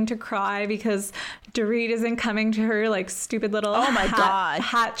starting to cry because Dorit isn't coming to her like stupid little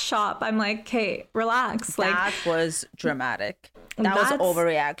hat shop. I'm like, Kate, relax. That was dramatic. That was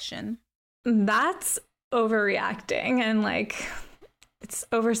overreaction. That's overreacting. And like, it's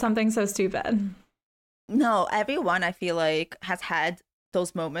over something so stupid. No, everyone I feel like has had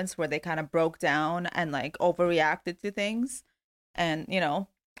those moments where they kind of broke down and like overreacted to things. And, you know,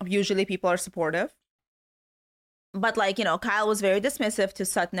 usually people are supportive. But like, you know, Kyle was very dismissive to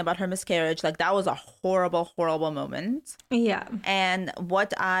Sutton about her miscarriage. Like that was a horrible, horrible moment. Yeah. And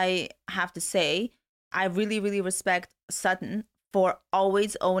what I have to say, I really, really respect Sutton for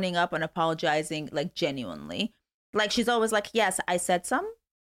always owning up and apologizing like genuinely. Like she's always like, yes, I said some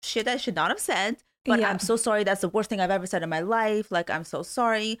shit I should not have said. But I'm so sorry. That's the worst thing I've ever said in my life. Like, I'm so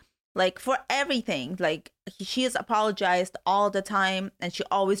sorry. Like, for everything. Like, she has apologized all the time. And she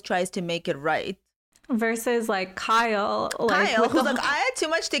always tries to make it right. Versus, like, Kyle. Who's like, I had too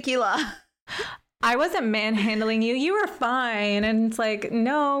much tequila. I wasn't manhandling you. You were fine. And it's like,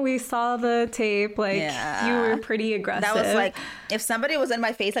 no, we saw the tape. Like, you were pretty aggressive. That was like, if somebody was in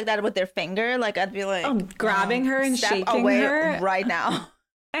my face like that with their finger, like, I'd be like... grabbing her and shaking away her. Right now.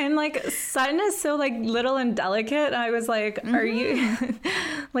 And like Sutton is so like little and delicate. I was like, are you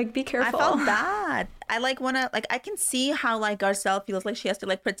like, be careful. I felt bad. I like want to like, I can see how like Garcelle feels like she has to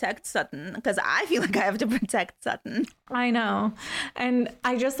like protect Sutton because I feel like I have to protect Sutton. I know. And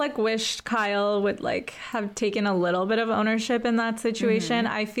I just like wished Kyle would like have taken a little bit of ownership in that situation.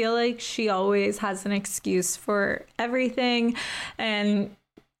 I feel like she always has an excuse for everything. And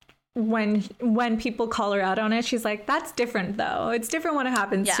when people call her out on it, she's like, that's different though. It's different when it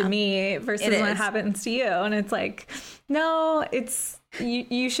happens to me versus when it happens to you. And it's like, no, it's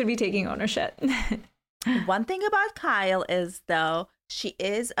you should be taking ownership. One thing about Kyle is though, she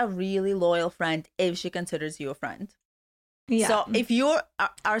is a really loyal friend if she considers you a friend. Yeah. So if you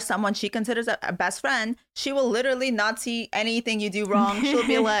are someone she considers a best friend, she will literally not see anything you do wrong. She'll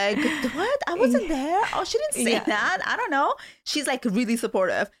be like, what? I wasn't there. Oh, she didn't say that. I don't know. She's like really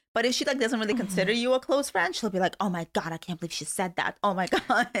supportive. But if she like doesn't really consider you a close friend, she'll be like, oh my God, I can't believe she said that. Oh my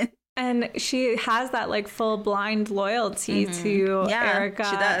God. And she has that like full blind loyalty to Erica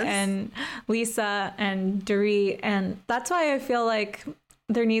and Lisa and Dorit. And that's why I feel like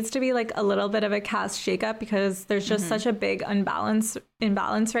there needs to be like a little bit of a cast shakeup, because there's just such a big imbalance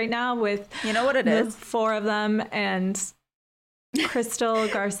right now with, you know what it is? 4 of them and Crystal,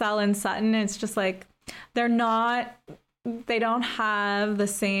 Garcelle, and Sutton. It's just like they don't have the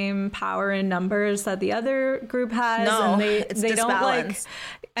same power in numbers that the other group has. No, and it's they don't like, disbalanced.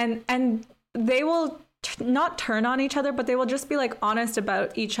 and they will not turn on each other, but they will just be like honest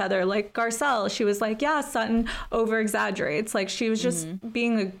about each other. Like Garcelle, she was like, yeah, Sutton over exaggerates. Like she was just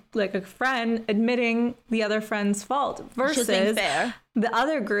being a friend, admitting the other friend's fault, versus the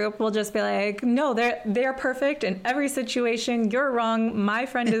other group will just be like, no, they're perfect in every situation. You're wrong. My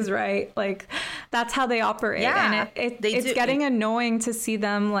friend is right. Like that's how they operate. Yeah, and it's getting annoying to see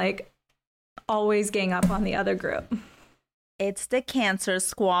them like always gang up on the other group. It's the cancer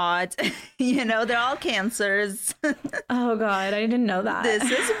squad. You know, they're all cancers. Oh, God, I didn't know that. This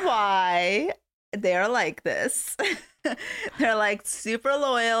is why they're like this. They're like super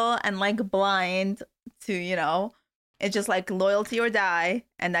loyal and like blind to, you know, it's just like loyalty or die.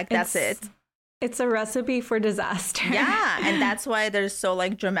 And like, that's it. It's a recipe for disaster. Yeah. And that's why they're so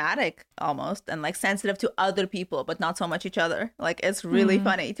like dramatic almost and like sensitive to other people, but not so much each other. Like, it's really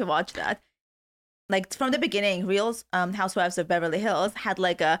funny to watch that. Like from the beginning, Real Housewives of Beverly Hills had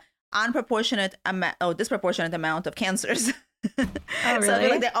like a disproportionate amount of cancers. Oh, really? So I feel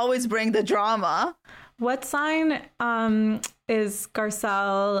like they always bring the drama. What sign is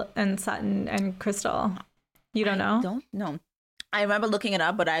Garcelle and Sutton and Crystal? You don't know? I don't know. I remember looking it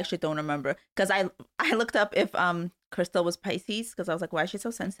up, but I actually don't remember, because I looked up if Crystal was Pisces, because I was like, why is she so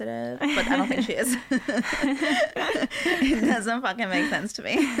sensitive? But I don't think she is. It doesn't fucking make sense to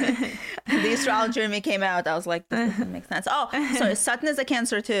me. The astrologer in me came out. I was like, this doesn't make sense. Oh, so Sutton is a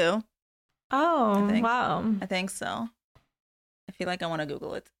Cancer too. Oh, wow. I think so. I feel like I want to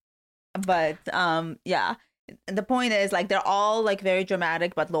Google it. But yeah. The point is, like, they're all like very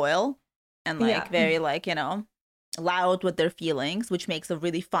dramatic but loyal, and like very like, you know, loud with their feelings, which makes a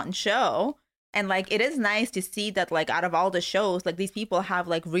really fun show. And like, it is nice to see that like out of all the shows, like these people have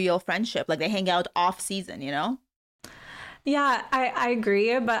like real friendship, like they hang out off season, you know? Yeah, I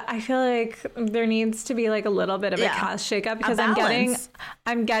agree, but I feel like there needs to be like a little bit of a cast shakeup, because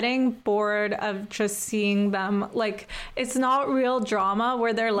I'm getting bored of just seeing them like, it's not real drama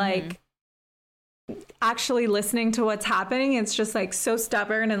where they're like actually listening to what's happening. It's just like so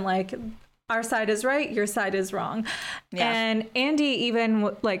stubborn and like, our side is right, your side is wrong. Yeah. And Andy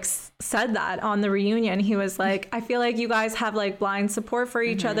even like said that on the reunion. He was like, I feel like you guys have like blind support for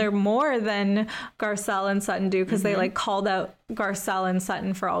each other more than Garcelle and Sutton do, because they like called out Garcelle and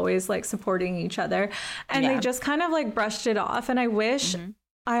Sutton for always like supporting each other. And they just kind of like brushed it off. And I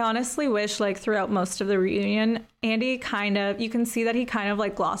honestly wish like throughout most of the reunion, Andy you can see that he kind of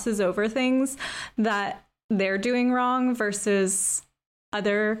like glosses over things that they're doing wrong versus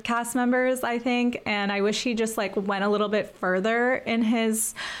other cast members, I think. And I wish he just like went a little bit further in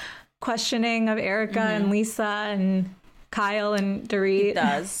his questioning of Erica and Lisa and Kyle and Dorit. He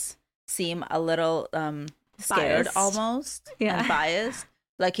does seem a little scared almost and biased.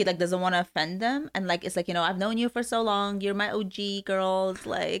 Like he like doesn't want to offend them, and like it's like, you know, I've known you for so long, you're my OG girls,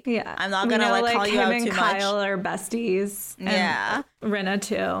 like I'm not gonna like call you out too much. Him and Kyle are besties. And Rinna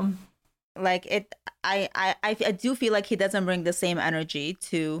too. Like I do feel like he doesn't bring the same energy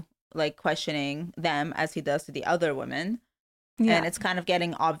to like questioning them as he does to the other women. And it's kind of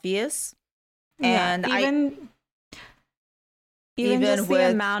getting obvious. And even just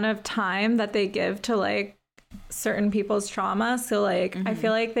the amount of time that they give to like certain people's trauma. So like I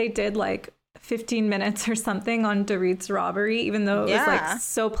feel like they did like 15 minutes or something on Dorit's robbery, even though it was like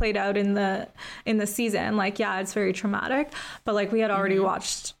so played out in the season. Like it's very traumatic, but like we had already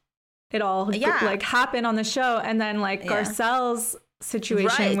watched it all like happen on the show. And then like Garcelle's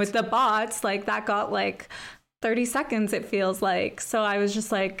situation with the bots, like that got like 30 seconds, it feels like. So I was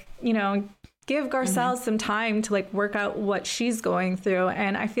just like, you know, give Garcelle some time to like work out what she's going through.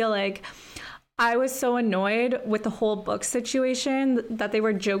 And I feel like I was so annoyed with the whole book situation that they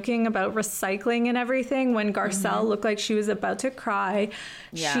were joking about recycling and everything when Garcelle looked like she was about to cry.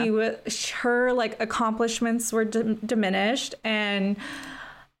 Her like accomplishments were diminished, and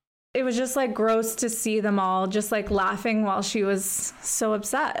it was just like gross to see them all just like laughing while she was so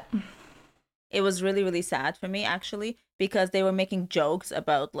upset. It was really, really sad for me, actually, because they were making jokes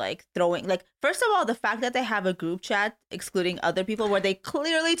about like throwing, like, first of all, the fact that they have a group chat excluding other people where they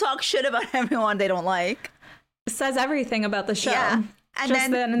clearly talk shit about everyone they don't like. Says everything about the show. Yeah. And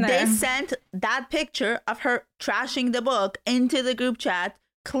just then they sent that picture of her trashing the book into the group chat,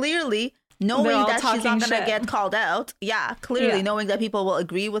 clearly knowing that she's not going to get called out. Yeah, clearly knowing that people will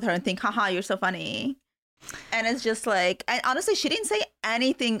agree with her and think, haha, you're so funny. And it's just like, and honestly, she didn't say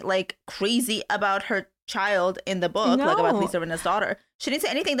anything like crazy about her child in the book, like about Lisa Rinna's daughter. She didn't say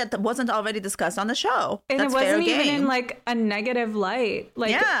anything that wasn't already discussed on the show. And that's it wasn't fair even game. in like a negative light.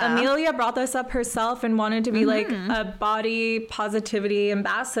 Like Amelia brought this up herself and wanted to be like a body positivity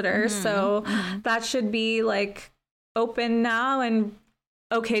ambassador. So that should be like open now and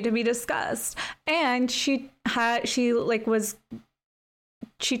okay to be discussed. And she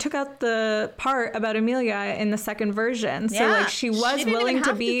took out the part about Amelia in the second version. So like she was willing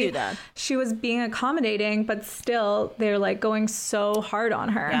to be, she was being accommodating, but still they're like going so hard on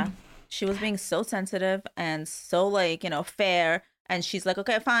her. Yeah. She was being so sensitive and so like, fair. And she's like,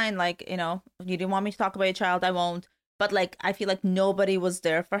 okay, fine. Like, you didn't want me to talk about your child. I won't. But like, I feel like nobody was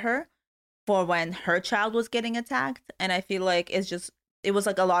there for her for when her child was getting attacked. And I feel like it was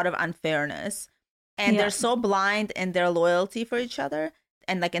like a lot of unfairness. And they're so blind in their loyalty for each other.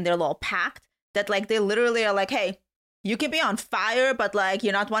 And like in their little pact that like they literally are like, hey, you can be on fire, but like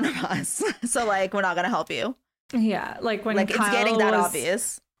you're not one of us. So like we're not gonna help you. Yeah, like when Kyle it's getting that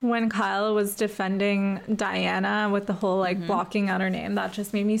obvious. When Kyle was defending Diana with the whole like blocking out her name, that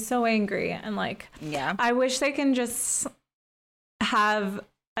just made me so angry. And like, I wish they can just have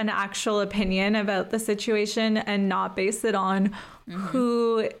an actual opinion about the situation and not base it on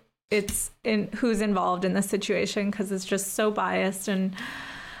who's involved in the situation, because it's just so biased and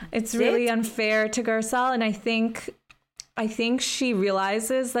it's really unfair to Garcelle. And I think she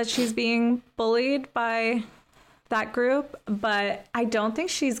realizes that she's being bullied by that group, but I don't think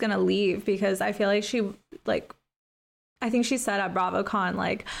she's gonna leave, because I feel like I think she said at BravoCon,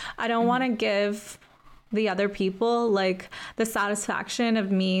 like, I don't want to give the other people like the satisfaction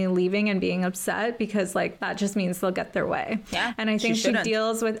of me leaving and being upset, because like that just means they'll get their way. Yeah. And I think she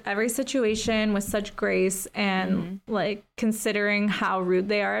deals with every situation with such grace and like considering how rude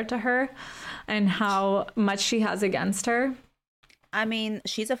they are to her and how much she has against her. I mean,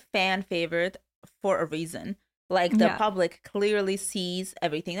 she's a fan favorite for a reason. Like the public clearly sees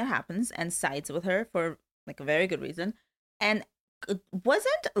everything that happens and sides with her for like a very good reason. And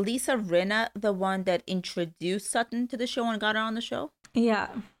wasn't Lisa Rinna the one that introduced Sutton to the show and got her on the show? Yeah,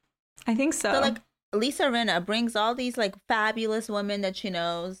 I think so. So like Lisa Rinna brings all these like fabulous women that she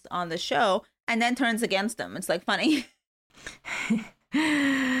knows on the show and then turns against them. It's like funny.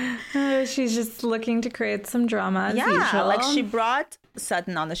 She's just looking to create some drama as usual. Like she brought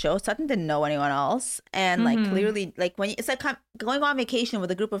Sutton on the show. Sutton didn't know anyone else, and like clearly, like when it's like going on vacation with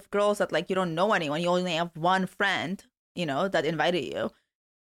a group of girls that like you don't know anyone, you only have one friend, that invited you.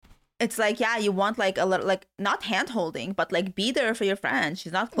 It's like, you want like a little, like not hand holding, but like be there for your friend.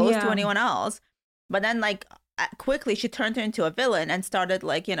 She's not close to anyone else. But then like quickly she turned her into a villain and started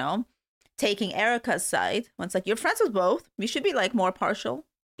like, taking Erica's side. When it's like, you're friends with both. You should be like more partial.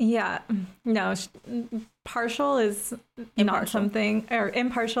 Yeah. No, partial is not something, or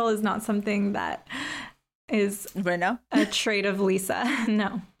impartial is not something that is Rinna. A trait of Lisa.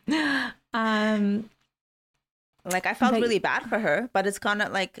 No. Like I felt really bad for her, but it's kind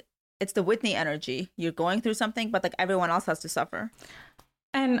of like, it's the Whitney energy. You're going through something, but like everyone else has to suffer.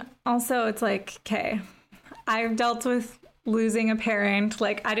 And also it's like, okay, I've dealt with losing a parent.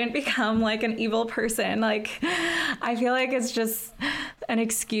 Like I didn't become like an evil person. Like I feel like it's just an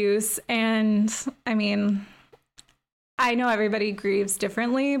excuse. And I mean, I know everybody grieves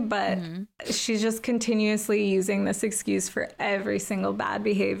differently, but she's just continuously using this excuse for every single bad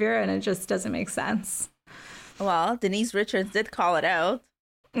behavior, and it just doesn't make sense. Well, Denise Richards did call it out.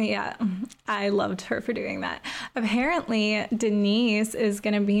 Yeah, I loved her for doing that. Apparently, Denise is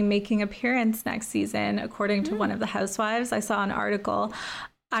going to be making an appearance next season, according to one of the housewives. I saw an article.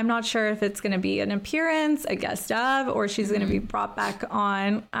 I'm not sure if it's going to be an appearance, a guest of, or she's going to be brought back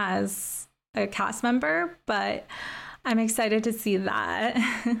on as a cast member, but I'm excited to see that.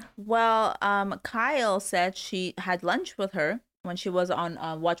 Well, Kyle said she had lunch with her when she was on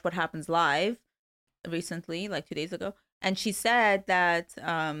Watch What Happens Live recently, like 2 days ago. And she said that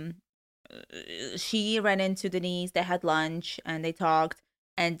she ran into Denise, they had lunch and they talked,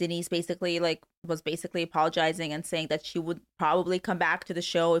 and Denise basically was apologizing and saying that she would probably come back to the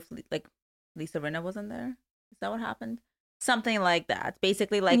show if like Lisa Rinna wasn't there. Is that what happened? Something like that.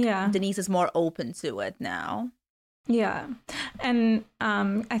 Basically, like Denise is more open to it now. Yeah. And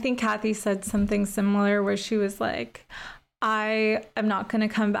I think Kathy said something similar where she was like, I am not going to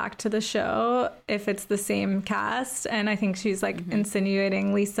come back to the show if it's the same cast. And I think she's like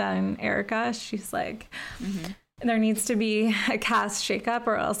insinuating Lisa and Erica. She's like, there needs to be a cast shakeup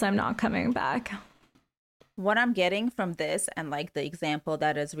or else I'm not coming back. What I'm getting from this and like the example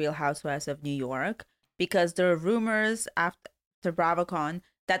that is Real Housewives of New York, because there are rumors after BravoCon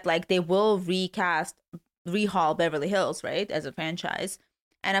that like they will rehaul Beverly Hills, right, as a franchise.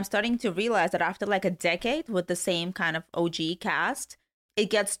 And I'm starting to realize that after like a decade with the same kind of OG cast, it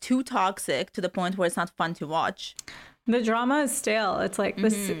gets too toxic to the point where it's not fun to watch. The drama is stale. It's like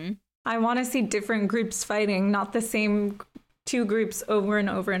this. I want to see different groups fighting, not the same two groups over and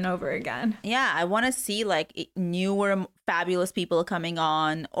over and over again. Yeah, I want to see like newer fabulous people coming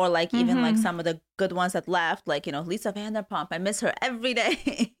on, or like even like some of the good ones that left, like, you know, Lisa Vanderpump. I miss her every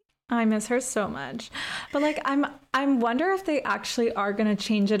day. I miss her so much. But like I wonder if they actually are going to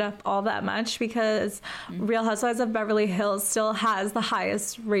change it up all that much, because Real Housewives of Beverly Hills still has the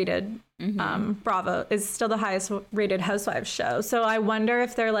highest rated Bravo is still the highest rated Housewives show. So I wonder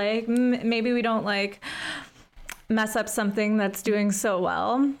if they're like, maybe we don't like mess up something that's doing so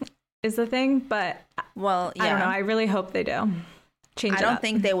well is the thing. But well, yeah. I don't know. I really hope they do. I don't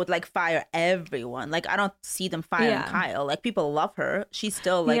think they would like fire everyone. Like I don't see them firing Kyle. Like people love her. She's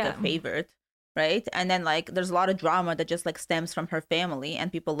still like a favorite, right? And then like there's a lot of drama that just like stems from her family,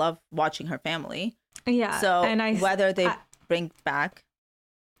 and people love watching her family. Yeah. So and whether they bring back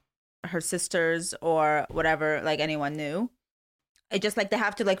her sisters or whatever, like anyone new, it just like they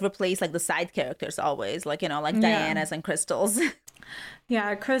have to like replace like the side characters always, like, you know, like Diana's and Crystal's.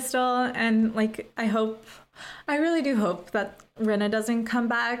 Yeah, Crystal, and like I really do hope that Rinna doesn't come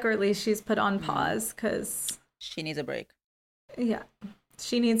back, or at least she's put on pause, because she needs a break. Yeah,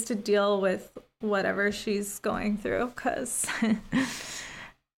 she needs to deal with whatever she's going through, because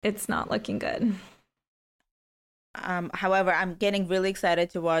it's not looking good. However, I'm getting really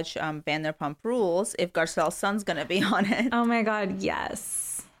excited to watch Vanderpump Rules if Garcelle's son's gonna be on it. Oh my god,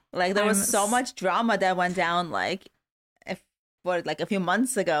 yes! Like there was so much drama that went down like a few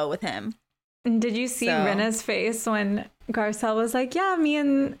months ago with him. Did you see Rinna's face when Garcelle was like, yeah, me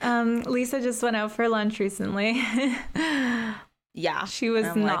and Lisa just went out for lunch recently? Yeah. She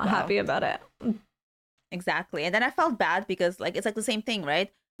was not happy about it. Exactly. And then I felt bad because like it's like the same thing,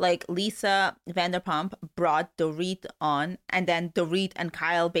 right? Like Lisa Vanderpump brought Dorit on, and then Dorit and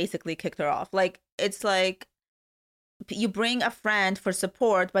Kyle basically kicked her off. Like it's like you bring a friend for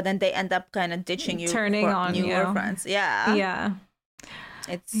support, but then they end up kind of ditching you, turning for on newer friends. Yeah. Yeah.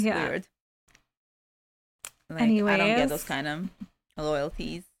 It's weird. Like, anyways, I don't get those kind of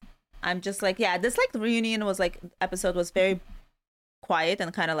loyalties. I'm just like, this like the reunion was like episode was very quiet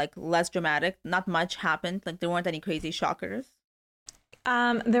and kind of like less dramatic. Not much happened. Like there weren't any crazy shockers.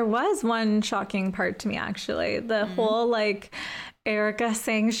 There was one shocking part to me, actually. The whole like Erica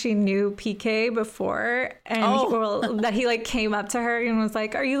saying she knew PK before, and that he like came up to her and was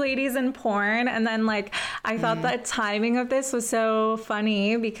like, "Are you ladies in porn?" And then like I thought that timing of this was so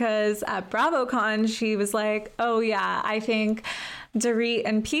funny, because at BravoCon she was like, "Oh yeah, I think Dorit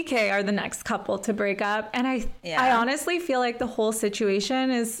and PK are the next couple to break up," and I honestly feel like the whole situation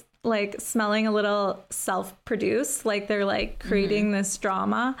is like smelling a little self-produced, like they're like creating this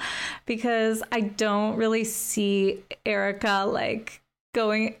drama, because I don't really see Erica like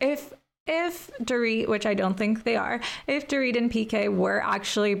going, if Dorit, which I don't think they are, if Dorit and PK were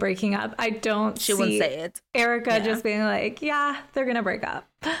actually breaking up, I don't she wouldn't say it. Erica just being like, yeah, they're gonna break up.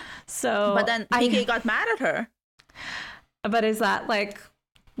 So but then PK got mad at her. But is that like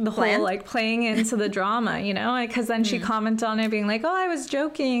the whole like playing into the drama, you know, because then she commented on it being like, oh, I was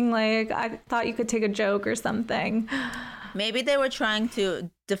joking, like I thought you could take a joke or something. Maybe they were trying to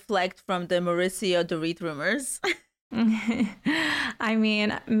deflect from the Mauricio Dorit rumors. I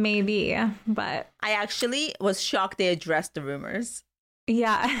mean, maybe, but I actually was shocked they addressed the rumors.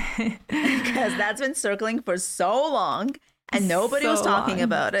 Yeah. Because that's been circling for so long and nobody was talking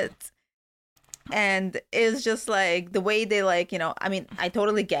about it. And it's just like the way they like, you know, I mean, I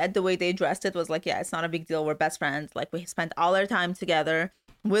totally get the way they addressed it was like, yeah, it's not a big deal. We're best friends. Like we spent all our time together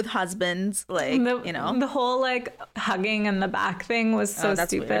with husbands, like, you know. The whole like hugging in the back thing was so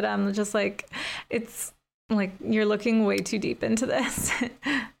stupid. Weird. I'm just like, it's like, you're looking way too deep into this.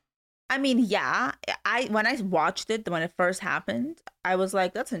 I mean, yeah, when I watched it, when it first happened, I was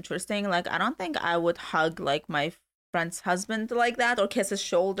like, that's interesting. Like, I don't think I would hug like my friend's husband like that or kiss his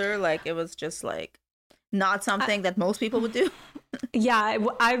shoulder. Like it was just like not something that most people would do. Yeah,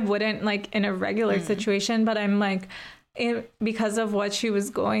 I wouldn't like in a regular situation, but I'm like, because of what she was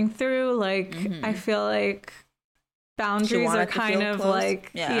going through, like, I feel like boundaries are kind of close.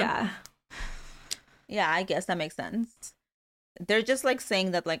 Like, yeah. Yeah, I guess that makes sense. They're just like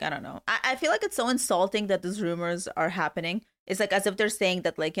saying that, like, I don't know. I feel like it's so insulting that these rumors are happening. It's like as if they're saying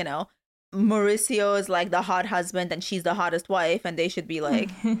that, like, you know, Mauricio is like the hot husband and she's the hottest wife, and they should be like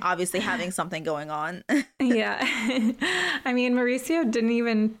obviously having something going on. Yeah. I mean, Mauricio didn't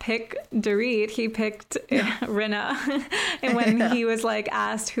even pick Dorit. He picked Rinna. And when he was like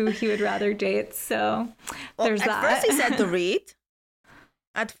asked who he would rather date. So there's that.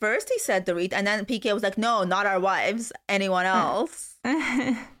 At first he said Dorit. And then PK was like, no, not our wives, anyone else.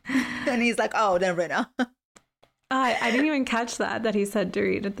 And he's like, oh, then Rinna. I didn't even catch that he said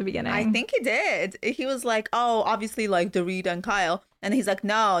Dorit at the beginning. I think he did. He was like, oh, obviously like Dorit and Kyle. And he's like,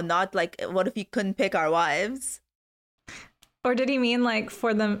 no, not like, what if you couldn't pick our wives? Or did he mean like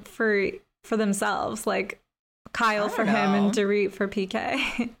for themselves, like Kyle for him and Dorit for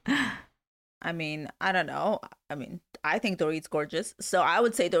PK? I mean, I don't know. I mean, I think Dorit's gorgeous, so I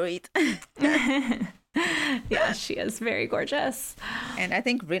would say Dorit. Yeah, she is very gorgeous. And I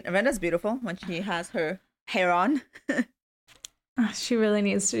think Rinna's beautiful when she has her hair on. She really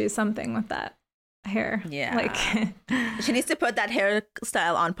needs to do something with that hair. Yeah. Like she needs to put that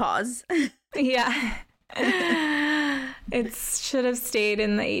hairstyle on pause. Yeah. It should have stayed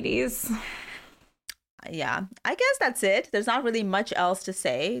in the 80s. Yeah. I guess that's it. There's not really much else to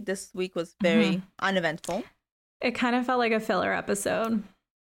say. This week was very uneventful. It kind of felt like a filler episode.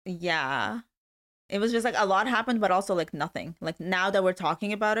 Yeah. It was just like a lot happened, but also like nothing. Like now that we're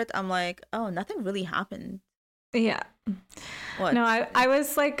talking about it, I'm like, oh, nothing really happened. Yeah. What? No, I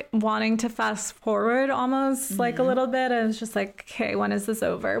was like wanting to fast forward almost like a little bit. I was just like, okay, when is this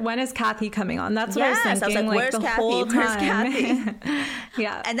over? When is Kathy coming on? That's what I was thinking. I was like, where's Kathy? Where's Kathy?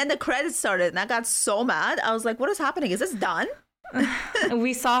 Yeah. And then the credits started and I got so mad. I was like, what is happening? Is this done?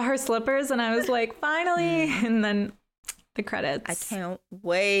 We saw her slippers and I was like, finally. And then the credits. I can't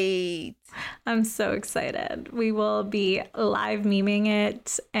wait. I'm so excited. We will be live memeing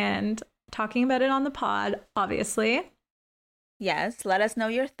it and talking about it on the pod, obviously. Yes, let us know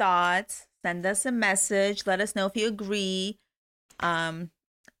your thoughts. Send us a message. Let us know if you agree.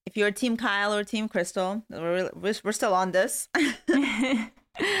 If you're Team Kyle or Team Crystal, we're still on this.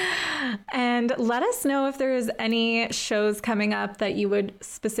 And let us know if there is any shows coming up that you would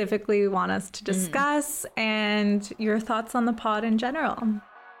specifically want us to discuss and your thoughts on the pod in general.